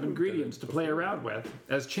fun set of ingredients to play around with,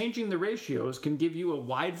 as changing the ratios can give you a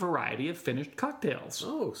wide variety of finished cocktails.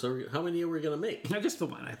 Oh, so how many are we going to make? Now, just the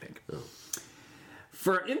one, I think. Oh.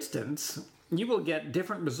 For instance, you will get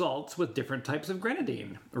different results with different types of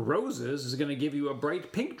grenadine. Roses is going to give you a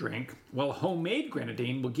bright pink drink, while homemade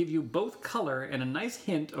grenadine will give you both color and a nice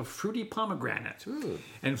hint of fruity pomegranate.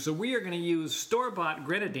 And so we are going to use store-bought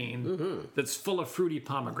grenadine that's full of fruity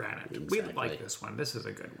pomegranate. Exactly. We like this one. This is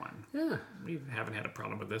a good one. Yeah. We haven't had a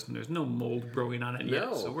problem with this, and there's no mold growing on it yet,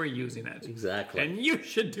 No. so we're using it. Exactly. And you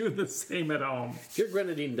should do the same at home. If your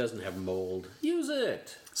grenadine doesn't have mold, use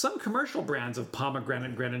it. Some commercial brands of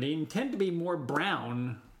pomegranate grenadine tend to be more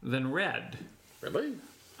brown than red. Really?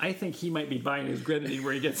 I think he might be buying his grenadine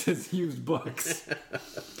where he gets his used books.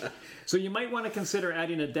 So you might want to consider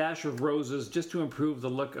adding a dash of roses just to improve the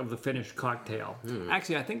look of the finished cocktail.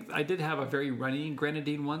 Actually, I think I did have a very runny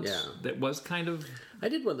grenadine once that was kind of... I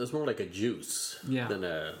did one that's more like a juice than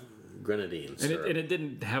a grenadine syrup. And it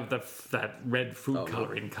didn't have that red food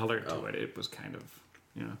coloring color to it. It was kind of,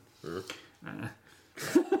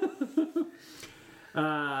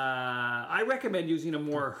 I recommend using a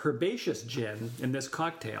more herbaceous gin in this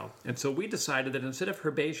cocktail. And so we decided that instead of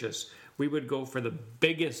herbaceous, we would go for the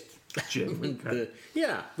biggest gin we could.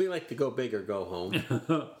 We like to go big or go home.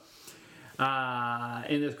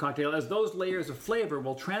 In this cocktail, as those layers of flavor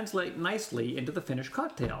will translate nicely into the finished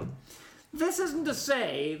cocktail. This isn't to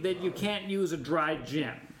say that you can't use a dry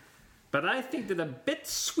gin, but I think that a bit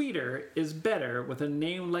sweeter is better with a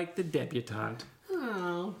name like the Debutante.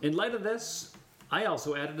 Oh. In light of this, I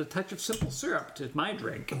also added a touch of simple syrup to my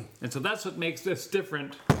drink, and so that's what makes this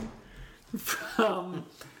different from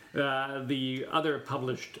the other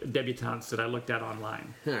published debutantes that I looked at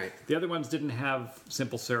online. All right. The other ones didn't have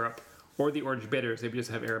simple syrup or the orange bitters; they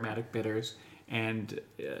just have aromatic bitters and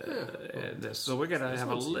this. So we're gonna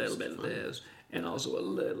have a little bit of this and also a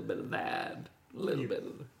little bit of that, a little bit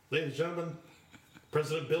of. Ladies and gentlemen,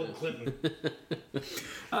 President Bill Clinton.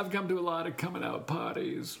 I've come to a lot of coming out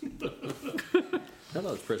parties. I thought it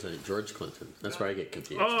was President George Clinton. That's where I get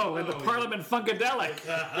confused. Oh, and the Parliament Funkadelic.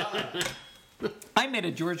 I made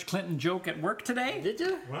a George Clinton joke at work today. Did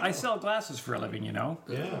you? Wow. I sell glasses for a living, you know.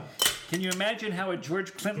 Yeah. Can you imagine how a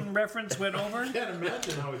George Clinton reference went over? I can't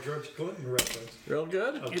imagine how a George Clinton reference Real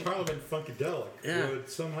good? of Parliament Funkadelic would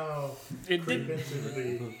somehow creep into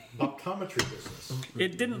the optometry business.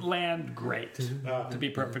 It didn't land great, to be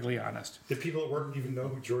perfectly honest. Did people at work even know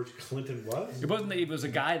who George Clinton was? It wasn't that he was a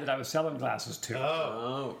guy that I was selling glasses to.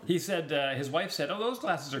 Oh. He said, his wife said, "Oh, those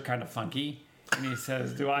glasses are kind of funky." And he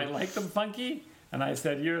says, "Do I like them funky?" And I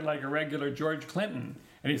said, "You're like a regular George Clinton."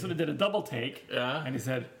 And he sort of did a double take. Yeah. And he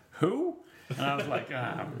said, "Who?" And I was like,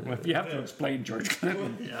 well, if you have to explain George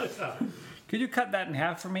Clinton. Could you cut that in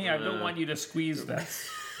half for me? I don't want you to squeeze this.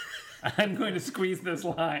 I'm going to squeeze this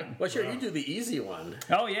line. Well, sure, you do the easy one.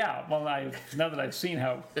 Oh, yeah. Well, now that I've seen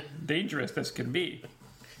how dangerous this can be.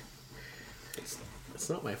 It's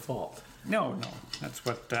not my fault. No. That's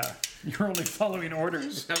what, you're only following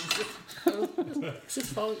orders.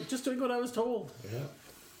 Just doing what I was told. Yeah.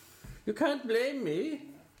 You can't blame me.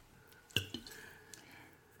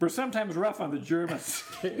 We're sometimes rough on the Germans.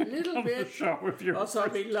 A little On the bit. show if you're, Also,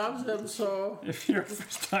 he loves them so. if you're a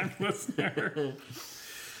first-time listener.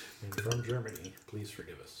 And from Germany, please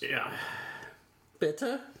forgive us. Yeah.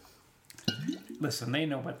 Bitter? Listen, they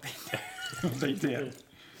know what they did.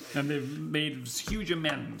 And they've made huge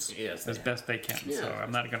amends Yes, as they best they can. So Yeah.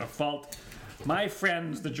 I'm not going to fault my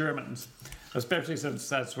friends, the Germans, especially since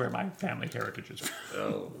that's where my family heritage is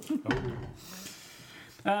from.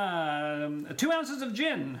 2 ounces of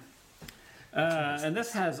gin. And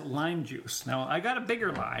this has lime juice. Now, I got a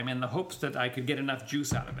bigger lime in the hopes that I could get enough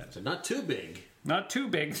juice out of it. Not too big. Not too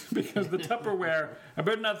big, because the Tupperware, I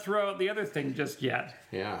better not throw out the other thing just yet.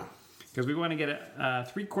 Yeah. Because we want to get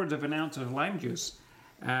 3/4 of an ounce of lime juice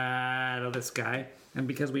out of this guy. And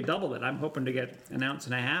because we doubled it, I'm hoping to get 1.5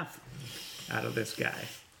 ounces out of this guy.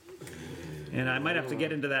 And I might have to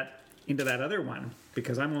get into that other one,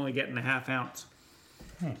 because I'm only getting 1/2 ounce.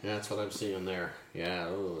 Yeah, that's what I'm seeing there. Yeah,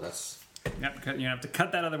 ooh, that's Yep, you have to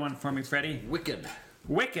cut that other one for me, Freddie. wicked.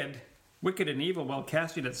 Wicked and evil while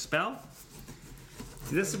casting its spell.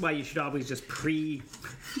 See, this is why you should always just pre-squeeze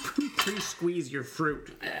your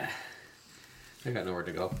fruit. I got nowhere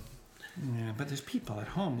to go. Yeah, but there's people at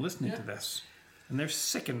home listening to this. And they're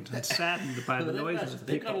sickened and saddened by the noises of the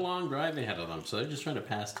They've got a people. long drive ahead of them, so they're just trying to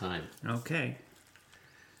pass time. Okay.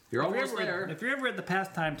 You're almost there. If you're ever at the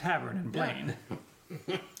Pastime Tavern in Blaine,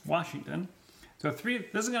 Washington, so this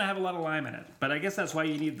is going to have a lot of lime in it. But I guess that's why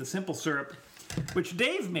you need the simple syrup, which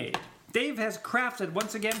Dave made. Dave has crafted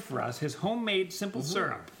once again for us his homemade simple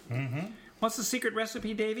syrup. Mm-hmm. What's the secret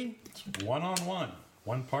recipe, Davey? It's 1-on-1.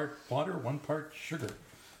 1 part water, 1 part sugar.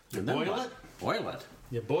 You And then boil what? it. Boil it.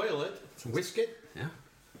 You boil it, whisk it, Yeah.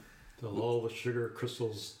 till all the sugar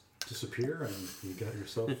crystals disappear, and you got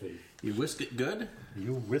yourself You whisk it good.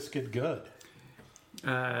 you whisk it good.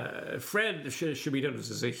 Fred should be noticed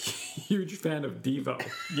is a huge fan of Devo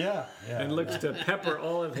Yeah, and looks to pepper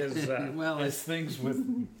all of his. Well, It's things with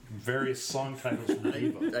various song titles from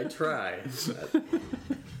Devo. I try.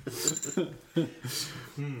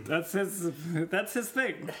 That's his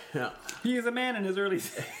thing. Yeah. He is a man in his early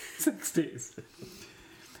 60s.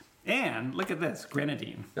 And look at this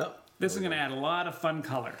grenadine. Yep. This is going to add a lot of fun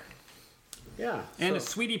color Yeah. and a so,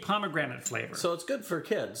 sweetie pomegranate flavor. so it's good for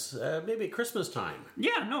kids. Maybe at Christmas time.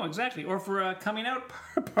 Yeah, no, exactly. Or for a coming out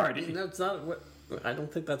party. That's not what. I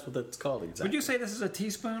don't think that's what it's called exactly. Would you say this is a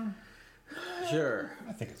teaspoon? Sure.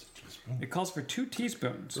 I think it's a teaspoon. It calls for 2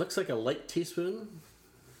 teaspoons. Looks like a light teaspoon.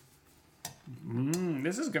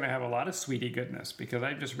 This is going to have a lot of sweetie goodness because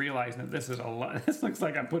I just realized that this is a lot. This looks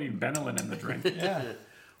like I'm putting Benylin in the drink. Yeah.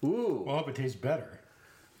 Ooh. Well, I hope it tastes better.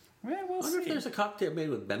 Well, we'll I wonder if see. there's a cocktail made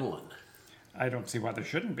with Benylin. I don't see why there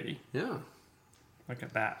shouldn't be. Yeah. Look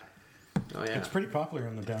at that. Oh yeah. It's pretty popular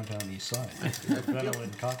on the downtown east side.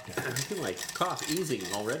 Benylin cocktail. I feel like cough easing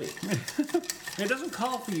already. It doesn't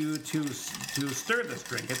call for you to stir this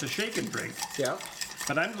drink. It's a shaken drink. Yeah.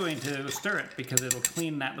 But I'm going to stir it because it'll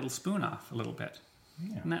clean that little spoon off a little bit.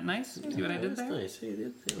 Yeah. Isn't that nice? See what I did That's there? nice.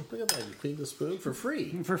 You did. Look at that. You cleaned the spoon for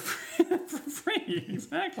free. For free, for free,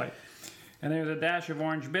 exactly. And there's a dash of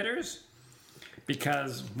orange bitters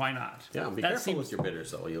because why not? Yeah. Be That careful seems- with your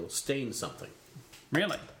bitters though. You'll stain something.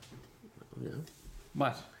 Really? Yeah.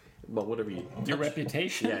 What? Well, whatever you. Your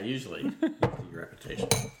reputation? Yeah. Usually. Your reputation.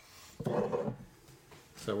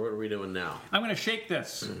 So what are we doing now? I'm going to shake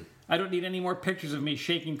this. I don't need any more pictures of me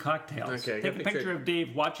shaking cocktails. Okay, Take get a a picture picture. of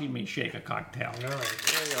Dave watching me shake a cocktail. All right.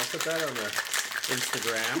 There you go. Put that on the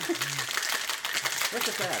Instagram. Look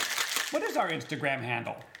at that. What is our Instagram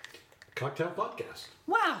handle? Cocktail podcast.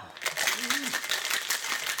 Wow.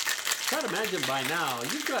 Can't imagine by now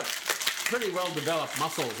you've got pretty well developed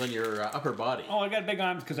muscles in your upper body. Oh, I got big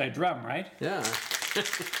arms because I drum, right? Yeah.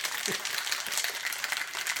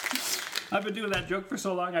 I've been doing that joke for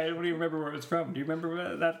so long I don't even remember where it's from. Do you remember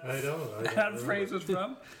where that I don't that phrase is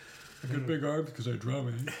from? I got big arms because I drum,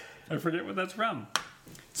 eh? I forget what that's from.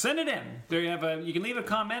 Send it in. There you have you can leave a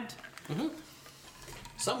comment.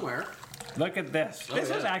 Somewhere. Look at this. This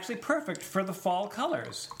is yeah. actually perfect for the fall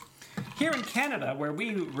colors. Here in Canada, where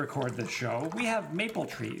we record this show, we have maple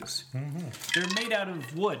trees. They're made out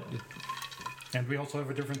of wood. And we also have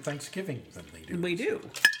a different Thanksgiving than they do. We do.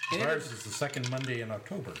 Ours is the second Monday in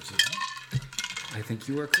October, is it not? I think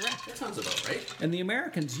you are correct. That sounds about right. And the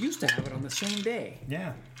Americans used to have it on the same day,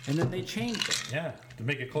 Yeah. and then they changed it. Yeah. To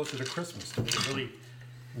make it closer to Christmas. To make it really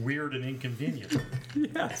weird and inconvenient.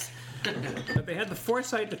 Yes. But they had the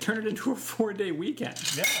foresight to turn it into a 4-day weekend,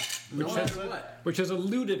 Yeah. No Which matter has what. which has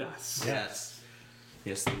eluded us. Yes.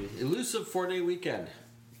 Yes, the elusive 4-day weekend.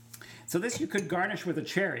 So this you could garnish with a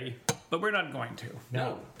cherry, but we're not going to.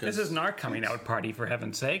 No. This isn't our coming out party, for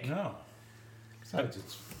heaven's sake. No. Besides,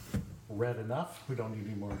 it's red enough. We don't need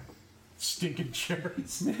any more stinking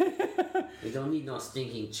cherries. We don't need no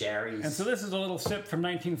stinking cherries. And so this is a little sip from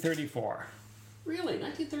 1934. Really?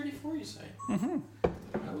 1934, you say? Mm-hmm.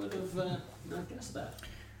 I would have not guessed that.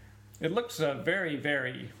 It looks very,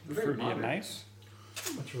 very Very fruity and modern. nice.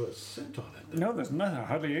 Not much of a scent on it. No, there's nothing.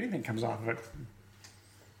 Hardly anything comes off of it.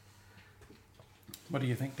 What do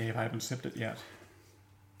you think, Dave? I haven't sipped it yet.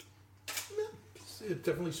 It's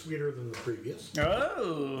definitely sweeter than the previous.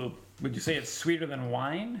 Oh! Would you say it's sweeter than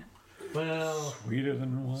wine? Well, Sweeter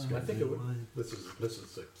than wine. I think it would. This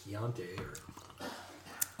is a Chianti.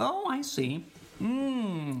 Oh, I see.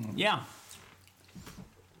 Yeah.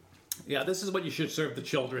 Yeah, this is what you should serve the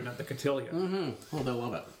children at the Cotillion. Oh, they'll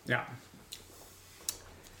love it. Yeah.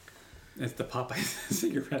 It's the Popeye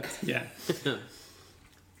cigarette. Yeah.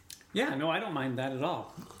 Yeah, no, I don't mind that at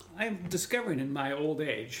all. I'm discovering in my old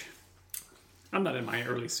age. I'm not in my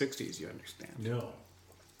early 60s, you understand. No.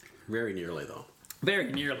 Very nearly, though.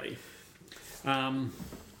 Very nearly.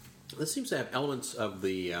 This seems to have elements of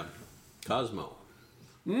the Cosmo.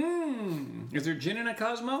 Is there gin in a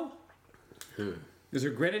Cosmo? Is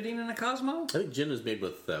there grenadine in a Cosmo? I think gin is made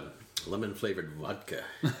with Lemon flavored vodka.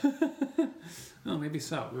 Oh, maybe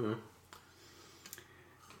so.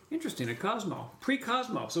 Interesting, a Cosmo.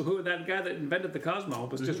 Pre-Cosmo. So who that guy that invented the Cosmo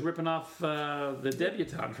was just ripping off the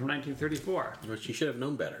Debutante from 1934. Which you should have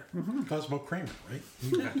known better. Cosmo Kramer, right? He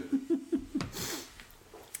invented it.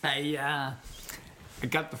 I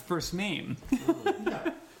got the first name.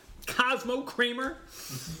 Yeah. Cosmo Kramer.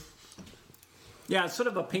 Yeah, it's sort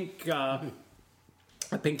of a pink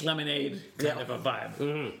lemonade kind of a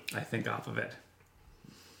vibe. I think off of it.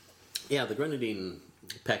 Yeah, the grenadine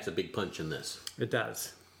packs a big punch in this, It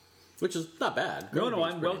does. which is not bad. No,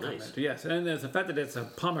 Grenadine's I'm pretty welcome nice. it. Yes, and there's the fact that it's a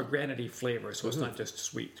pomegranate flavor, so it's not just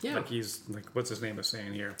sweet. Yeah. Like he's like, what's his name is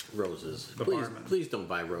saying here? Roses. The Please, barman. please don't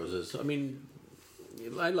buy roses. I mean,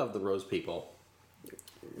 I love the rose people,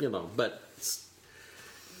 but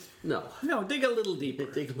no. No, dig a little deeper.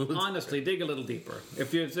 Dig a little Honestly, dig a little deeper.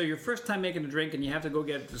 If you're your first time making a drink and you have to go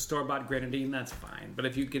get the store-bought grenadine, that's fine. But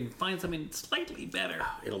if you can find something slightly better,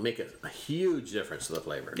 It'll make a huge difference to the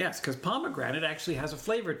flavor. yes, because pomegranate actually has a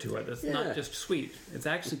flavor to it. It's Yeah. not just sweet. It's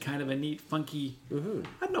actually kind of a neat, funky. I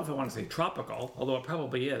don't know if I want to say tropical, although it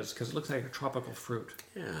probably is because it looks like a tropical fruit.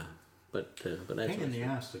 Yeah, but that's Pain in the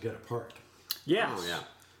ass to get apart. Yes. Oh yeah.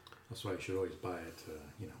 That's why you should always buy it,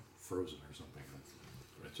 frozen or something.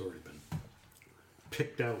 It's already been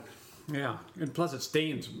picked out. Yeah, and plus it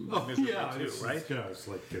stains miserably too, right? It's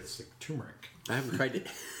like turmeric. I haven't tried it.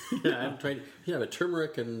 I haven't tried it. You have a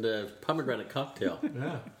turmeric and pomegranate cocktail.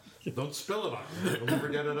 Yeah. Don't spill it on you. You'll never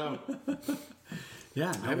get it out.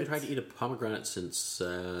 Yeah, I haven't tried to eat a pomegranate since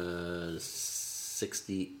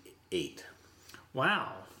 68.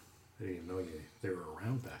 Wow. I didn't even know they were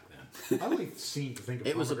around back then. I only seem to think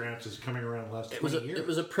of pomegranates as coming around the last 20 years. It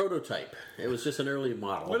was a prototype. It was just an early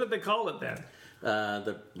model. What did they call it then?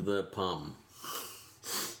 The palm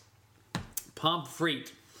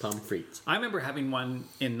Pomfrite. frites. I remember having one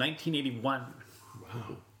in 1981.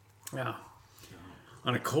 Wow. Yeah.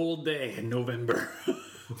 On a cold day in November. I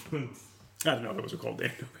don't know if it was a cold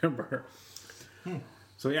day in November.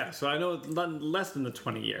 So I know it's less than the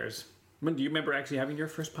 20 years. When do you remember actually having your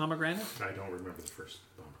first pomegranate? I don't remember the first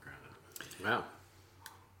pomegranate. Wow.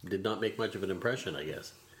 Did not make much of an impression, I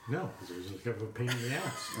guess. No, because it was kind of a pain in the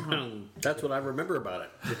ass. That's what I remember about it.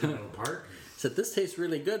 Taking it apart. Said this tastes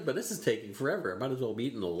really good, but this is taking forever. I might as well be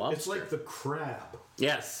eating the lobster. It's like the crab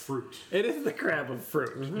yes. fruit. It is the crab of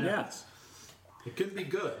fruit. Yes. It can be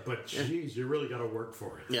good, but geez, you really got to work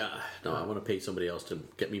for it. Yeah. No, I want to pay somebody else to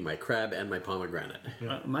get me my crab and my pomegranate.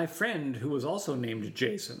 My friend, who was also named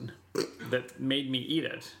Jason, that made me eat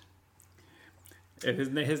it.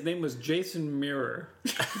 And his name was Jason Mirror.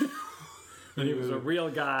 And he was a real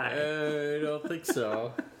guy. I don't think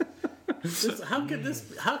so.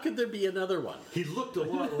 How could there be another one? He looked a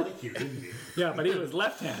lot like you, didn't he? Yeah, but he was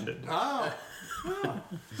left-handed. Oh.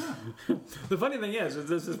 The funny thing is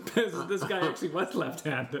this guy actually was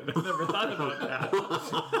left-handed. I never thought about that.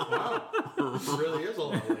 Wow. He really is a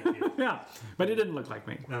lot like you. Yeah, but he didn't look like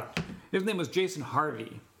me. No. His name was Jason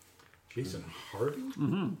Harvey. Jason Harvey?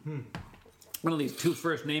 One of these two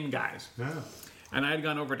first name guys. Yeah. And I had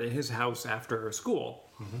gone over to his house after school,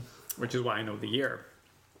 which is why I know the year.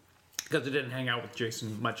 Because I didn't hang out with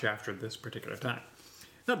Jason much after this particular time.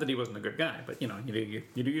 Not that he wasn't a good guy, but you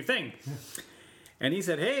do your thing. Yeah. And he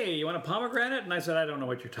said, "Hey, you want a pomegranate?" And I said, "I don't know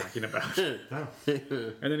what you're talking about." No.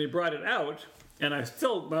 And then he brought it out, and I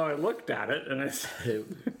looked at it, and I said,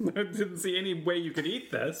 I didn't see any way you could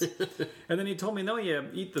eat this. And then he told me, "No, you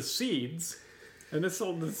eat the seeds." And this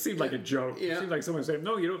seemed like a joke. Yeah. It seemed like someone saying,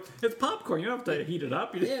 "No, you don't. It's popcorn. You don't have to heat it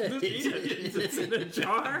up. You just eat it. It's in a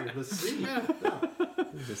jar." The seed.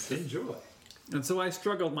 Just enjoy. And so I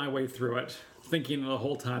struggled my way through it, thinking the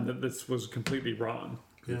whole time that this was completely wrong.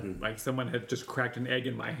 Yeah. Like someone had just cracked an egg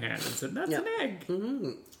in my hand and said, "That's an egg."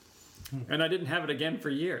 Mm-hmm. And I didn't have it again for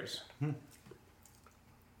years.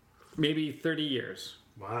 Maybe 30 years.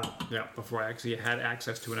 Wow. Yeah, before I actually had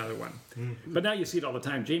access to another one. But now you see it all the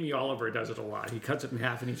time. Jamie Oliver does it a lot. He cuts it in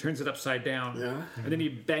half and he turns it upside down. Yeah. And then he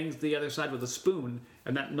bangs the other side with a spoon,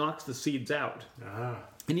 and that knocks the seeds out. Ah.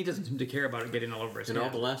 And he doesn't seem to care about it getting all over his And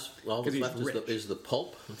hand. all that's 'Cause he's left rich. is the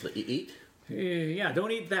pulp that you eat. Yeah,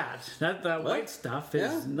 don't eat that. That white stuff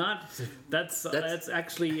is Yeah. not. That's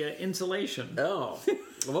actually insulation. Oh.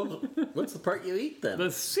 Well, what's the part you eat then?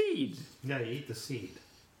 The seed. Yeah, you eat the seed.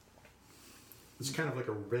 It's kind of like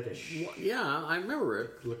a reddish. Yeah, I remember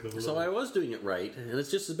it. Look at the So little- I was doing it right, and it's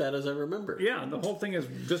just as bad as I remember. Yeah, the whole thing is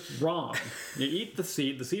just wrong. You eat the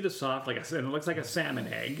seed. The seed is soft, and it looks like a salmon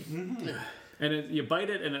egg. And you bite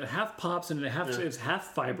it, and it half pops, and it's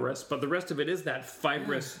half fibrous, but the rest of it is that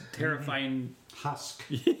fibrous, terrifying. husk.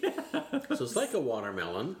 So it's like a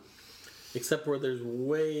watermelon, except where there's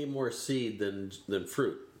way more seed than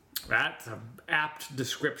fruit. That's an apt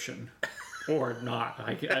description. Or not.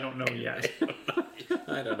 I don't know yet.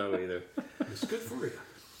 I don't know either. It's good for you.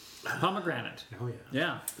 Pomegranate. Oh, yeah.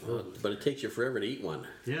 Yeah. But it takes you forever to eat one.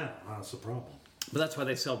 Yeah, that's the problem. But that's why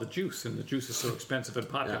they sell the juice, and the juice is so expensive and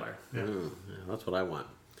popular. Yeah. Yeah, that's what I want.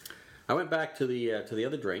 I went back to the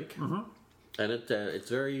other drink, and it's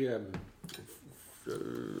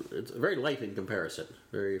very light in comparison.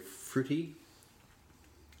 Very fruity.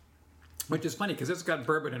 Which is funny, because it's got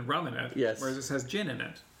bourbon and rum in it, Yes. whereas this has gin in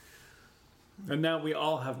it. And now we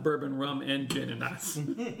all have bourbon, rum, and gin in us.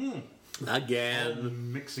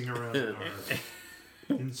 Again. Mixing around in our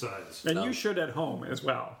insides. And you should at home as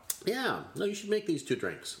well. Yeah. No, you should make these two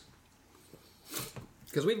drinks.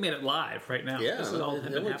 Because we've made it live right now. Yeah. This is all It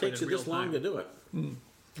been only happening takes in you real this long time. to do it.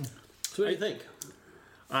 So what do you think?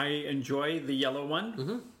 I enjoy the yellow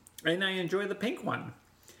one, and I enjoy the pink one.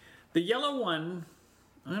 The yellow one,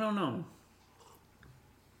 I don't know.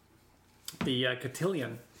 The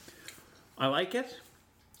Cotillion, I like it.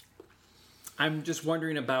 I'm just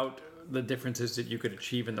wondering about the differences that you could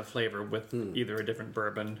achieve in the flavor with either a different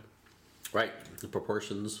bourbon. Right. The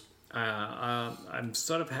proportions. I'm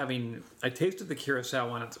sort of having... I tasted the Curacao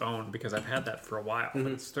on its own because I've had that for a while. But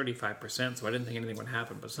it's 35%, so I didn't think anything would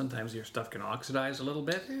happen. But sometimes your stuff can oxidize a little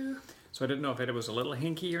bit. So I didn't know if it was a little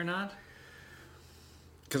hinky or not.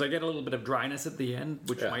 Because I get a little bit of dryness at the end,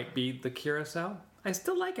 which might be the Curacao. I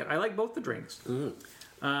still like it. I like both the drinks. In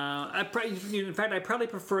fact, I probably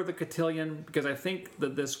prefer the Cotillion because I think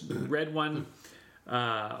that this red one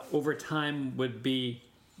over time would be...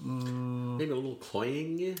 Maybe a little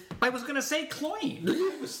cloying. I was going to say cloying.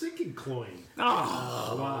 I was thinking cloying.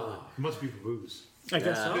 Oh, Wow. It must be the booze. I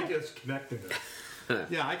guess I so. think it's connecting it.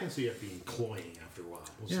 Yeah, I can see it being cloying after a while.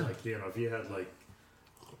 It's Yeah. like, if you had like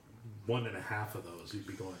 1.5 of those, you'd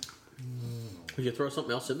be going, Would you throw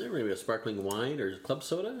something else in there? Maybe a sparkling wine or club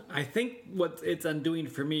soda? I think what it's undoing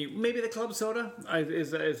for me, maybe the club soda,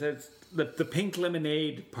 is the pink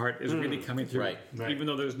lemonade part is really coming through. Right. Even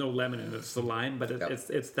though there's no lemon in it, it's the lime, but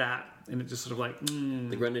it's that, and it just sort of like,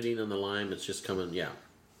 The grenadine and the lime, it's just coming, No.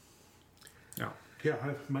 yeah,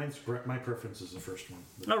 my preference is the first one.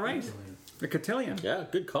 All right, the Cotillion. Yeah,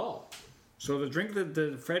 good call. So the drink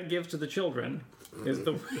that Fred gives to the children is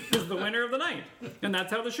the winner of the night, and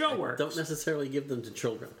that's how the show works. Don't necessarily give them to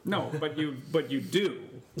children. No, but you do.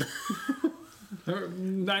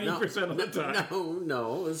 90% of the time.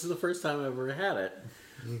 No. This is the first time I've ever had it.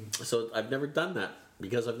 So I've never done that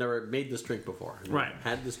because I've never made this drink before. I've Right.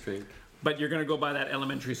 Had this drink. But you're going to go by that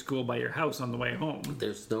elementary school by your house on the way home.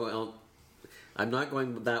 There's no... I'm not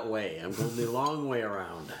going that way. I'm going the long way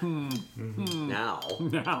around. Now.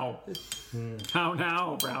 Now,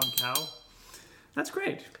 brown cow. That's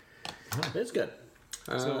great. It's good.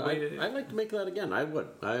 So I'd like to make that again. I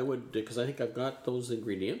would, because I think I've got those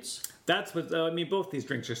ingredients. That's what both these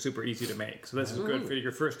drinks are super easy to make. So this is good for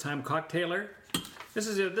your first time cocktailer. This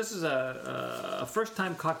is a first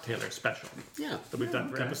time cocktailer special. Yeah. That we've done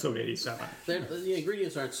for episode 87. The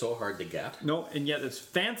ingredients aren't so hard to get. No, and yet it's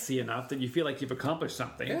fancy enough that you feel like you've accomplished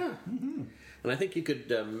something. Yeah. And I think you could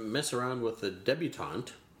mess around with the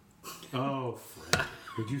Debutante. Oh, Fred.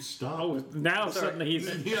 Could you stop? Oh, now suddenly he's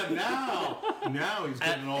Yeah, now he's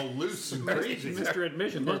getting all loose and crazy. Mr.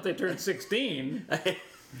 Admission. Once they turn 16,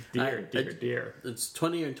 dear. It's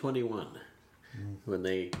 20 and 21 when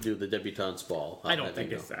they do the Debutante's Ball. I don't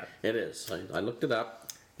think it's that. It is. I looked it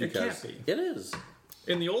up. It Because can't be. It is.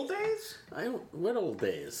 In the old days? What old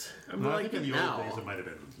days? I think in the now. old days it might have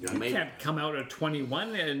been. You can't come out at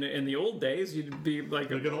 21. In the old days, you'd be like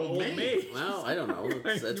an old maid. Well, I don't know.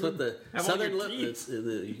 That's what the Have all Southern your teeth.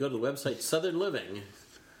 You go to the website Southern Living.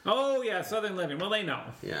 Oh, yeah, Southern Living. Well, they know.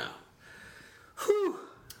 Yeah. Whew.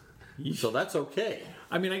 So that's okay.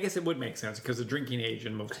 I mean, I guess it would make sense because the drinking age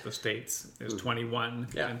in most of the states is 21.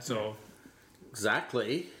 Yeah. And so...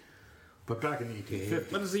 Exactly. But back in the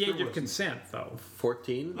 1850s. What is the age of consent, though?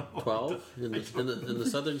 14, 12 in the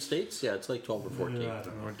southern states. Yeah, it's like 12 or 14. Yeah, I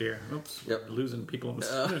don't know. Oh, dear. Oops. Yep. We're losing people in the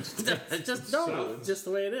southern states. It's just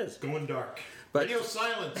the way it is. Going dark. But- Radio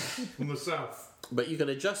silence from the south. But you can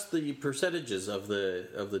adjust the percentages of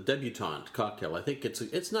the debutante cocktail. I think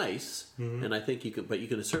it's nice, and I think you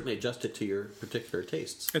can certainly adjust it to your particular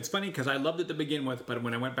tastes. It's funny because I loved it to begin with, but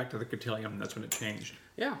when I went back to the Cotillion, that's when it changed.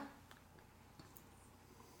 Yeah.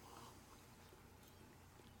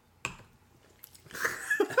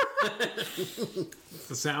 It's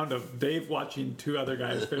the sound of Dave watching two other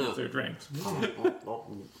guys finish their drinks. All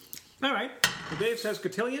right. Well, Dave says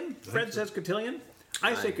Cotillion. Fred says Cotillion.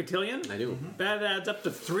 I say Cotillion. I do. That adds up to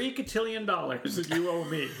 $3 Cotillion that you owe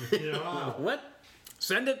me. Yeah. What?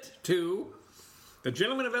 send it to the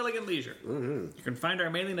Gentlemen of Elegant Leisure. Mm-hmm. You can find our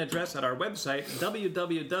mailing address at our website,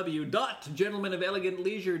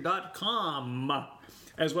 www.gentlemenofelegantleisure.com,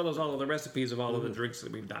 as well as all of the recipes of all of the drinks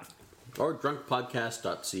that we've done. Or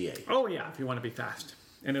drunkpodcast.ca. Oh, yeah, if you want to be fast.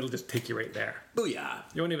 And it'll just take you right there. Booyah!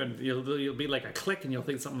 You won't even, you'll be like a click and you'll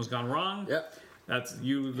think something's gone wrong. Yep. That's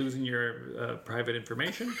you losing your private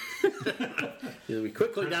information. We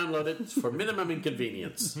quickly download it for minimum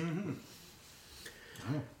inconvenience.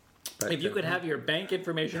 But, If you could have your bank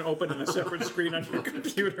information open on a separate screen on your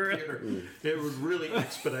computer. It would really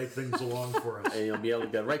expedite things along for us. and you'll be able to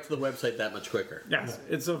get right to the website that much quicker. Yes,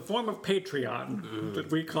 it's a form of Patreon that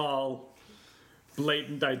we call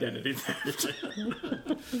blatant identity theft.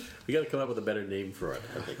 We got to come up with a better name for it,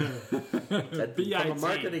 I think. From BIT. a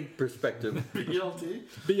marketing perspective. BLT?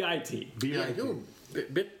 BIT. Yeah,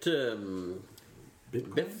 bit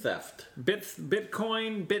theft.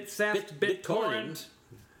 Bitcoin, bit theft, Bitcoin. BitTorrent.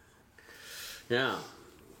 Yeah.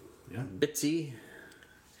 Yeah. Bitsy.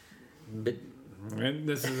 And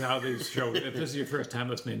this is how these shows. If this is your first time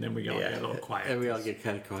listening, then we all get a little quiet. And we all get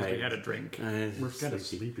kind of quiet. We had a drink. We're kind of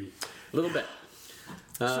sleepy. A little bit.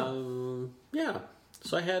 Yeah.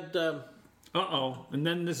 So I had. And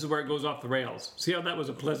then this is where it goes off the rails. See how that was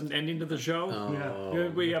a pleasant ending to the show? Yeah.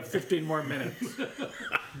 We have 15 more minutes.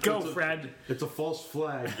 Go, Fred. It's a false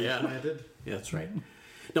flag planted. Yeah, that's right.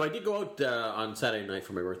 No, I did go out on Saturday night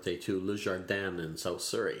for my birthday to Le Jardin in South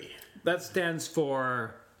Surrey. That stands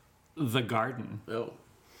for the garden. Oh.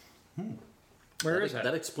 Where is it?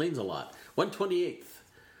 That explains a lot. 128th.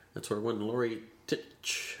 That's where one Lori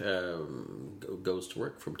Titch goes to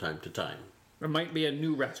work from time to time. There might be a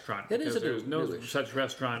new restaurant. It is a there's no newish. such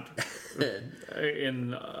restaurant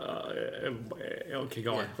in. Okay,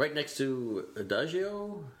 go on. Right next to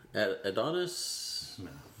Adagio, Adonis. No.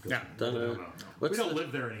 Yeah. Dunno. We What's don't the,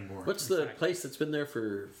 live there anymore. What's the place that's been there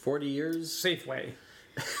for 40 years? Safeway.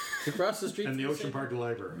 Across the street And the from Ocean Park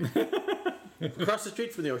Library. Across the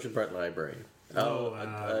street from the Ocean Park Library. Del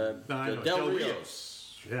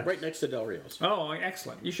Rios. Yes. Right next to Del Rios. Oh,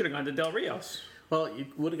 excellent. You should have gone to Del Rios. Well, you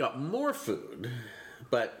would have got more food,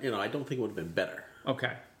 but, I don't think it would have been better.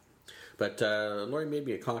 Okay. But Lori made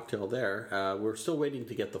me a cocktail there. We're still waiting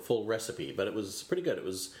to get the full recipe, but it was pretty good.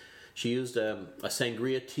 She used a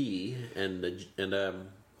sangria tea and a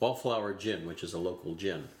wallflower gin, which is a local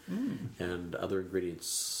gin, and other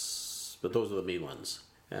ingredients, but those are the main ones.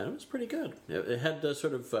 And it was pretty good. It had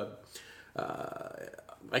sort of...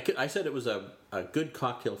 I said it was a good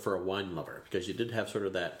cocktail for a wine lover, because you did have sort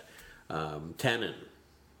of that tannin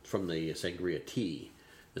from the sangria tea.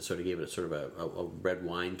 It sort of gave it sort of a red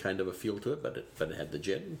wine kind of a feel to it, but it had the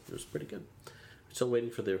gin. It was pretty good. Still waiting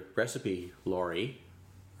for the recipe, Lori,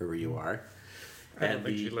 wherever you are. I don't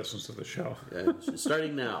think she listens to the show.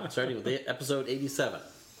 Starting with the episode 87.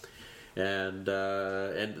 And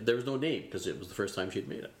there was no name, because it was the first time she'd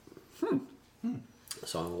made it.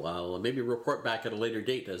 So I'll maybe report back at a later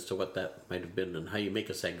date as to what that might have been and how you make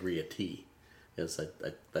a sangria tea. Yes, that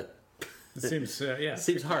It seems,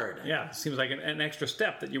 seems hard. Yeah, it seems like an extra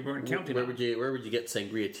step that you weren't counting Where on. would you get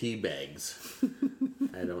sangria tea bags?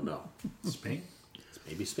 I don't know. Spain?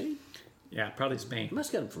 Maybe Spain. Yeah, probably Spain. You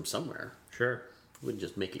must get them from somewhere. Sure. You wouldn't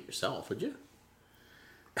just make it yourself, would you?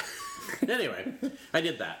 Anyway, I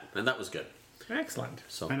did that, and that was good. Excellent.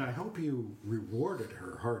 So, And I hope you rewarded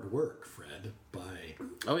her hard work, Fred, by...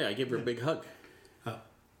 oh yeah, I gave her a big hug.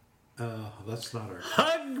 That's not our...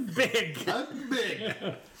 Hug big. Hug big!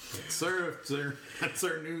 That's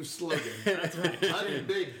our new slogan. That's right. Hug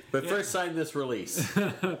big. But first, sign this release.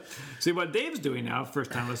 See, what Dave's doing now,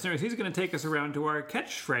 first-time listeners, he's going to take us around to our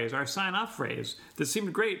catchphrase, our sign-off phrase, that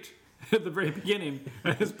seemed great at the very beginning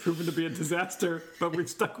and has proven to be a disaster, but we've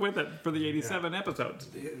stuck with it for the 87 episodes.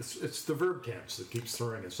 It's the verb tense that keeps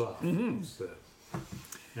throwing us off.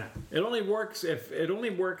 Yeah. It only works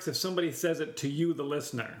if somebody says it to you, the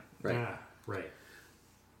listener. Right. Right.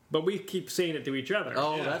 But we keep saying it to each other.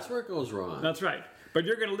 Oh, that's where it goes wrong. That's right. But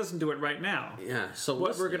you're going to listen to it right now. Yeah. So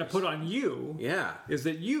What we're going to listeners- put on you is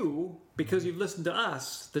that you, because you've listened to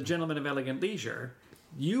us, the Gentlemen of Elegant Leisure,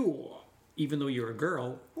 you, even though you're a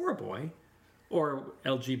girl or a boy or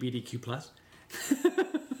LGBTQ+,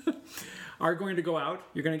 are going to go out,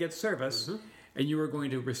 you're going to get service, and you are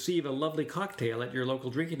going to receive a lovely cocktail at your local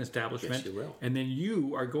drinking establishment. Yes, you will. And then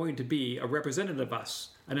you are going to be a representative of us,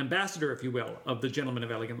 an ambassador, if you will, of the Gentlemen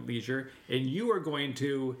of Elegant Leisure, and you are going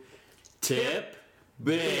to tip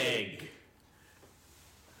big.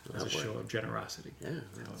 It's a show of generosity. Yeah,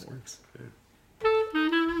 That's how it works. Yeah.